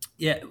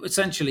 Yeah,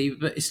 essentially,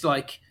 but it's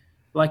like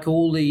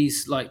all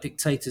these like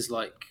dictators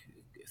like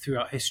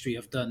throughout history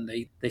have done.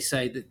 They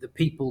say that the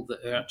people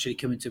that are actually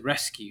coming to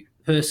rescue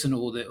the person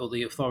or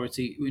the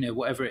authority,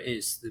 whatever it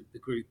is, the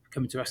group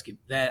coming to rescue,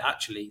 they're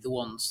actually the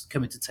ones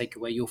coming to take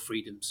away your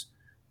freedoms,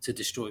 to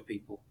destroy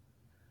people.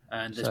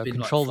 And there's So been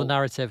control the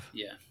narrative.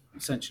 Yeah,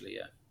 essentially,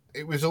 yeah.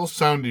 It was all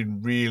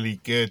sounding really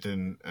good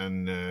and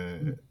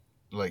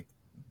like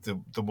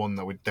the one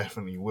that would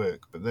definitely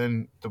work. But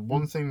then the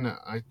one thing that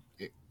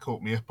it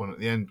caught me up on at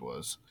the end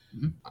was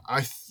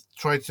I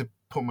tried to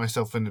put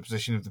myself in the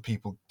position of the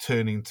people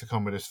turning to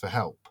Commodus for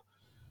help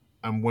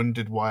and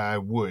wondered why I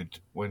would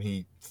when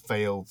he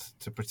failed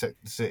to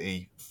protect the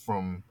city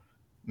from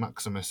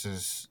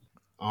Maximus's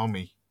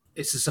army.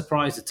 It's a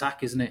surprise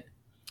attack, isn't it?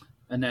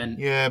 And then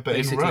but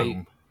in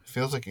Rome, it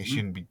feels like it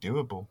shouldn't be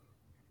doable.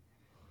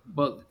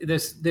 Well,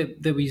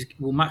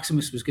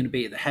 Maximus was going to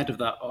be at the head of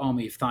that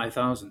army of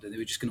 5,000, and they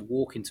were just going to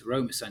walk into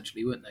Rome,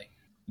 essentially, weren't they?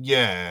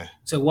 Yeah.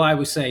 So what I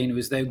was saying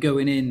was they were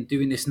going in,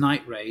 doing this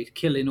night raid,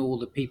 killing all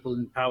the people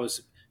in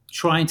powers,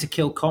 trying to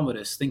kill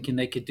Commodus, thinking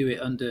they could do it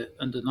under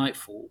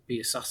nightfall, be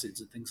assassins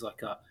and things like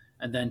that,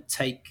 and then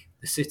take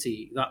the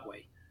city that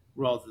way,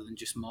 rather than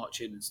just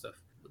march in and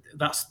stuff.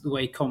 That's the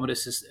way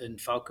Commodus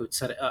and Falco had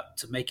set it up,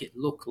 to make it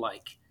look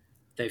like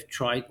they've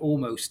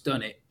almost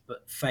done it,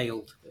 but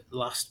failed at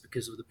last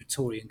because of the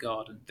Praetorian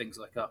Guard and things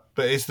like that.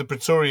 But it's the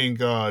Praetorian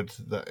Guard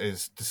that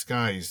is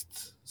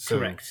disguised. So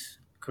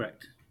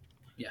Correct.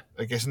 Yeah.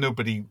 I guess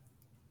nobody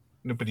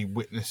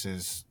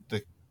witnesses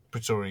the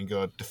Praetorian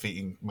Guard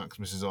defeating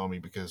Maximus's army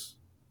because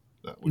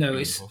that would be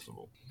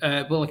impossible.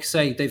 Well, like I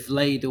say, they've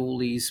laid all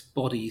these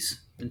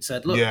bodies and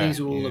said, look, these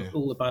are all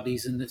the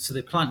baddies, and so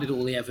they planted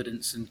all the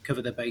evidence and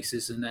covered their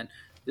bases, and then,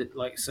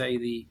 like say,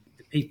 the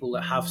people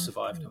that have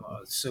survived them are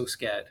so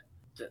scared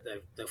that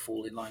they'll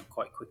fall in line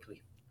quite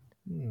quickly.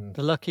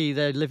 They're lucky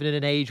they're living in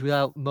an age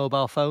without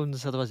mobile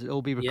phones, otherwise it'd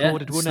all be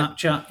recorded, wouldn't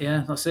Snapchat,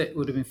 yeah, that's it.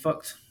 Would have been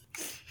fucked.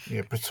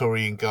 Yeah,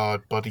 Praetorian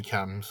Guard body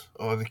cams.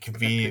 Oh, they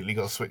conveniently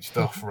got switched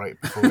off right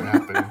before it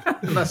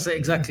happened. That's it,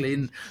 exactly.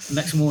 And the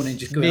next morning,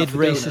 just going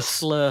mid-racist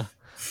slur.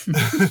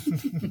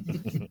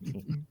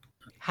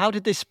 How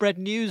did they spread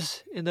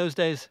news in those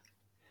days?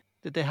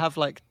 Did they have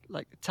like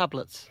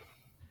tablets?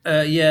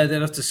 Yeah,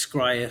 they'd have to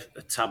scry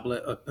a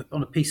tablet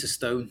on a piece of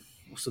stone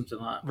or something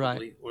like that,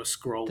 probably, right? Or a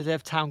scroll. Did they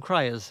have town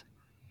criers?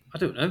 I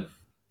don't know.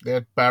 They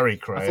had Barry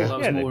Crier. I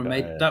thought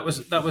that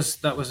was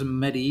that was a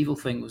medieval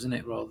thing, wasn't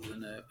it, rather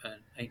than an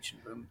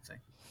ancient Roman thing?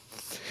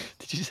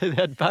 Did you say they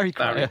had Barry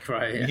Crier? Barry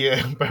Crier.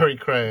 Yeah, Barry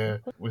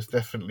Crier was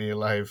definitely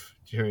alive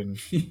during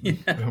the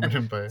Roman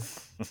Empire.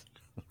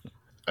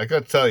 I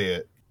got to tell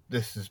you,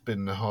 this has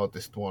been the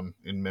hardest one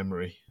in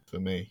memory for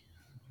me.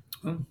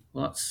 Oh,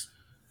 well, that's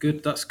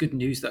good. That's good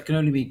news. That can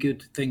only be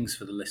good things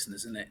for the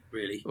listeners, isn't it?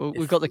 Really. Well,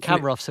 we've got the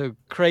camera off, so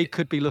Craig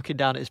could be looking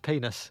down at his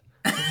penis.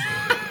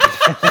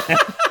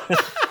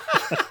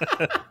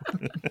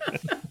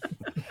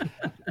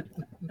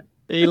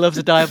 He loves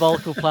a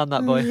diabolical plan,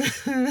 that boy.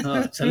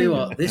 Oh, I tell you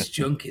what, this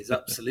junk is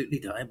absolutely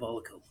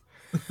diabolical.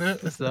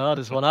 It's the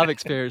hardest one I've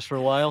experienced for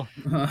a while.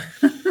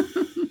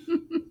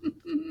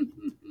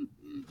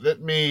 Let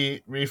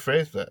me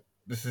rephrase that.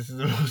 This is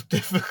the most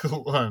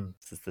difficult one.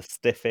 This is the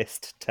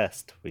stiffest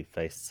test we've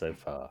faced so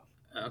far.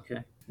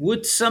 Okay.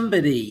 Would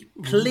somebody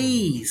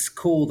please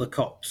call the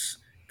cops?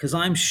 Because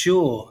I'm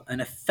sure an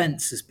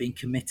offence has been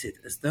committed,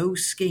 as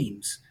those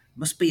schemes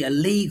must be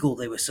illegal.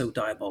 They were so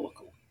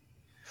diabolical.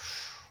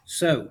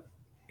 So,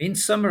 in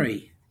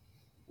summary,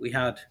 we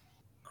had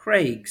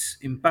Craig's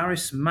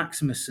embarrass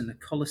Maximus in the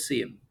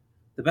Colosseum,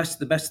 the best,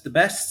 the best, the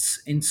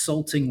bests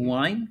insulting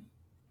wine,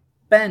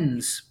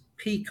 Ben's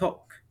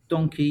peacock,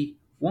 donkey,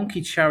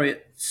 wonky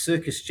chariot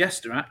circus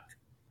jester act,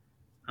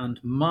 and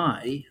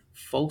my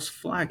false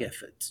flag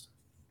effort.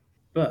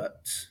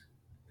 But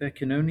there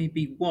can only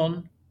be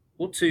one,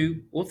 or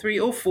two, or three,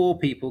 or four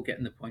people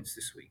getting the points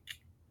this week.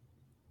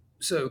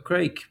 So,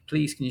 Craig,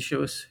 please can you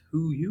show us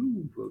who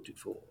you voted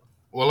for?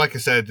 Well, like I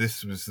said,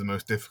 this was the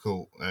most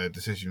difficult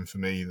decision for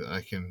me that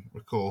I can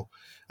recall.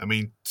 I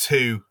mean,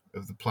 two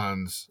of the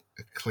plans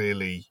are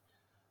clearly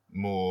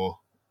more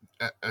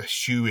a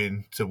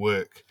shoe-in to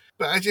work.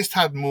 But I just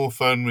had more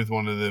fun with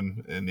one of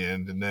them in the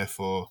end, and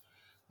therefore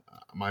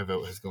my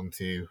vote has gone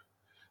to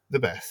the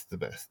best, the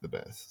best, the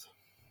best.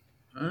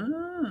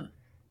 Ah,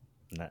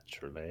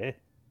 Naturally.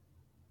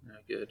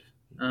 very good.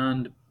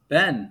 And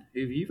Ben,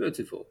 who have you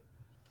voted for?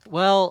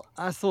 Well,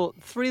 I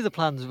thought three of the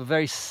plans were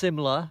very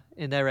similar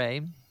in their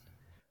aim,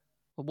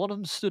 but one of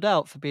them stood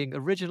out for being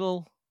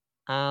original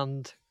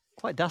and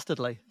quite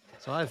dastardly.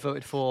 So I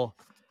voted for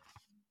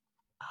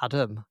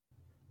Adam.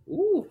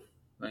 Ooh,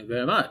 thank you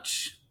very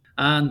much.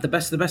 And the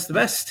best, the best, the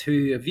best,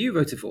 who have you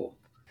voted for?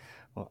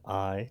 Well,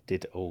 I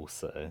did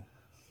also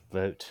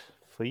vote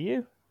for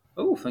you.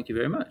 Oh, thank you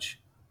very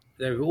much.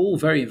 They're all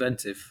very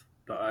inventive,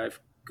 but I've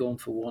gone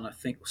for one I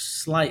think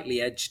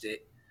slightly edged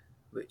it,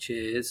 which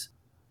is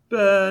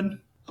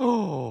Ben.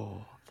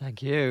 Oh,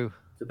 thank you.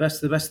 The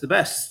best, the best, the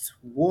best.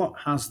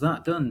 What has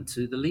that done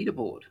to the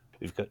leaderboard?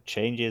 We've got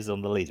changes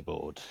on the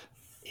leaderboard.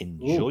 In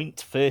Ooh.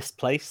 joint first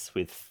place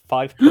with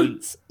 5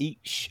 points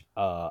each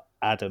are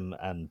Adam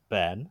and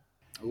Ben.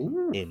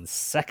 Ooh. In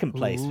second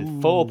place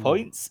with 4 Ooh.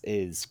 points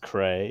is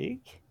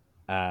Craig.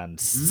 And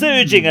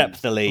surging up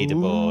the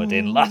leaderboard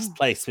in last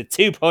place with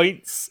 2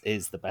 points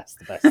is the best,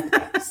 the best, the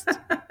best.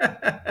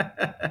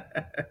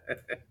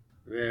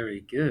 Very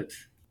good.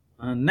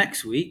 And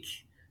next week,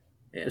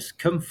 it has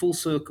come full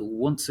circle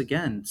once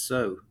again.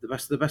 So the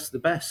best, the best, the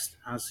best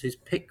has his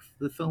pick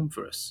for the film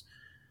for us.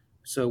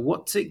 So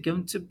what's it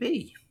going to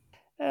be?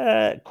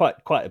 Quite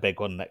a big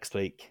one next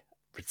week.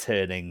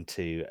 Returning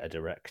to a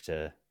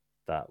director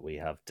that we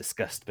have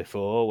discussed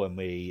before when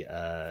we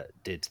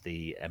did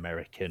the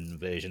American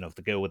version of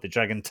The Girl with the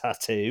Dragon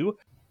Tattoo.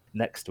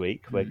 Next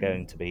week, we're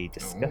going to be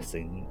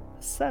discussing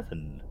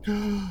Seven.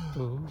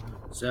 Ooh.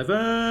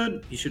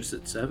 7. You should have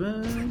said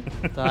 7.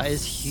 That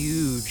is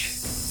huge.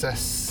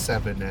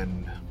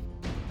 7N.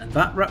 And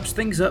that wraps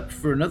things up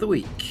for another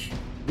week.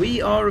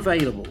 We are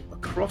available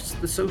across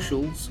the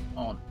socials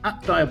on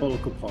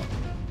 @DiabolicalPod.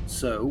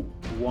 So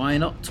why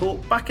not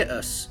talk back at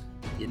us?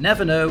 You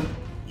never know,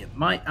 you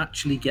might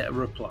actually get a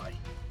reply.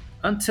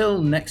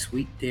 Until next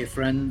week, dear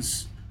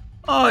friends,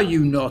 are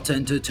you not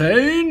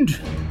entertained?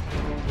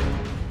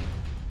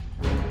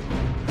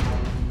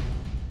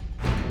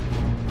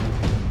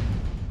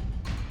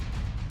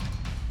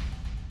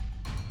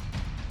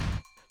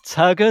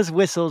 Tugger's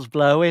whistle's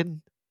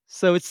blowing,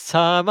 so it's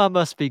time I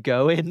must be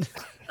going.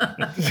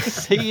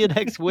 See you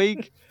next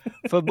week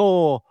for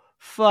more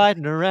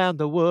fighting around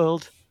the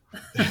world.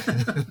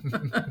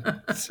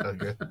 So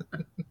good.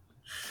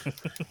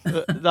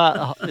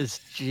 That is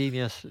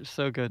genius. It's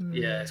so good.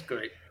 Yeah, it's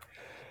great.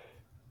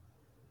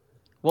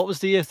 What was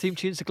the theme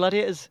tune to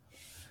Gladiators?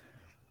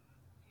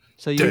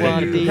 So Do you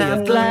want to you be a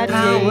have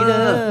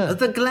gladiator?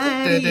 The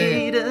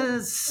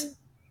gladiators.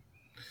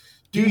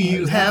 Do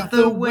you have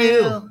the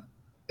will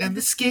and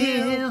the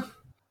skill?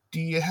 Do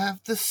you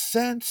have the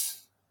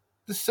sense,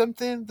 the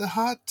something, the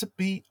heart to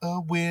be a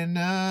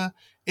winner?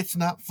 It's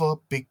not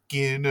for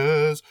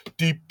beginners.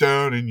 Deep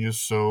down in your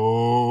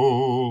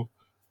soul,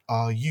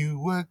 are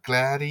you a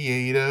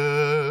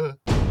gladiator?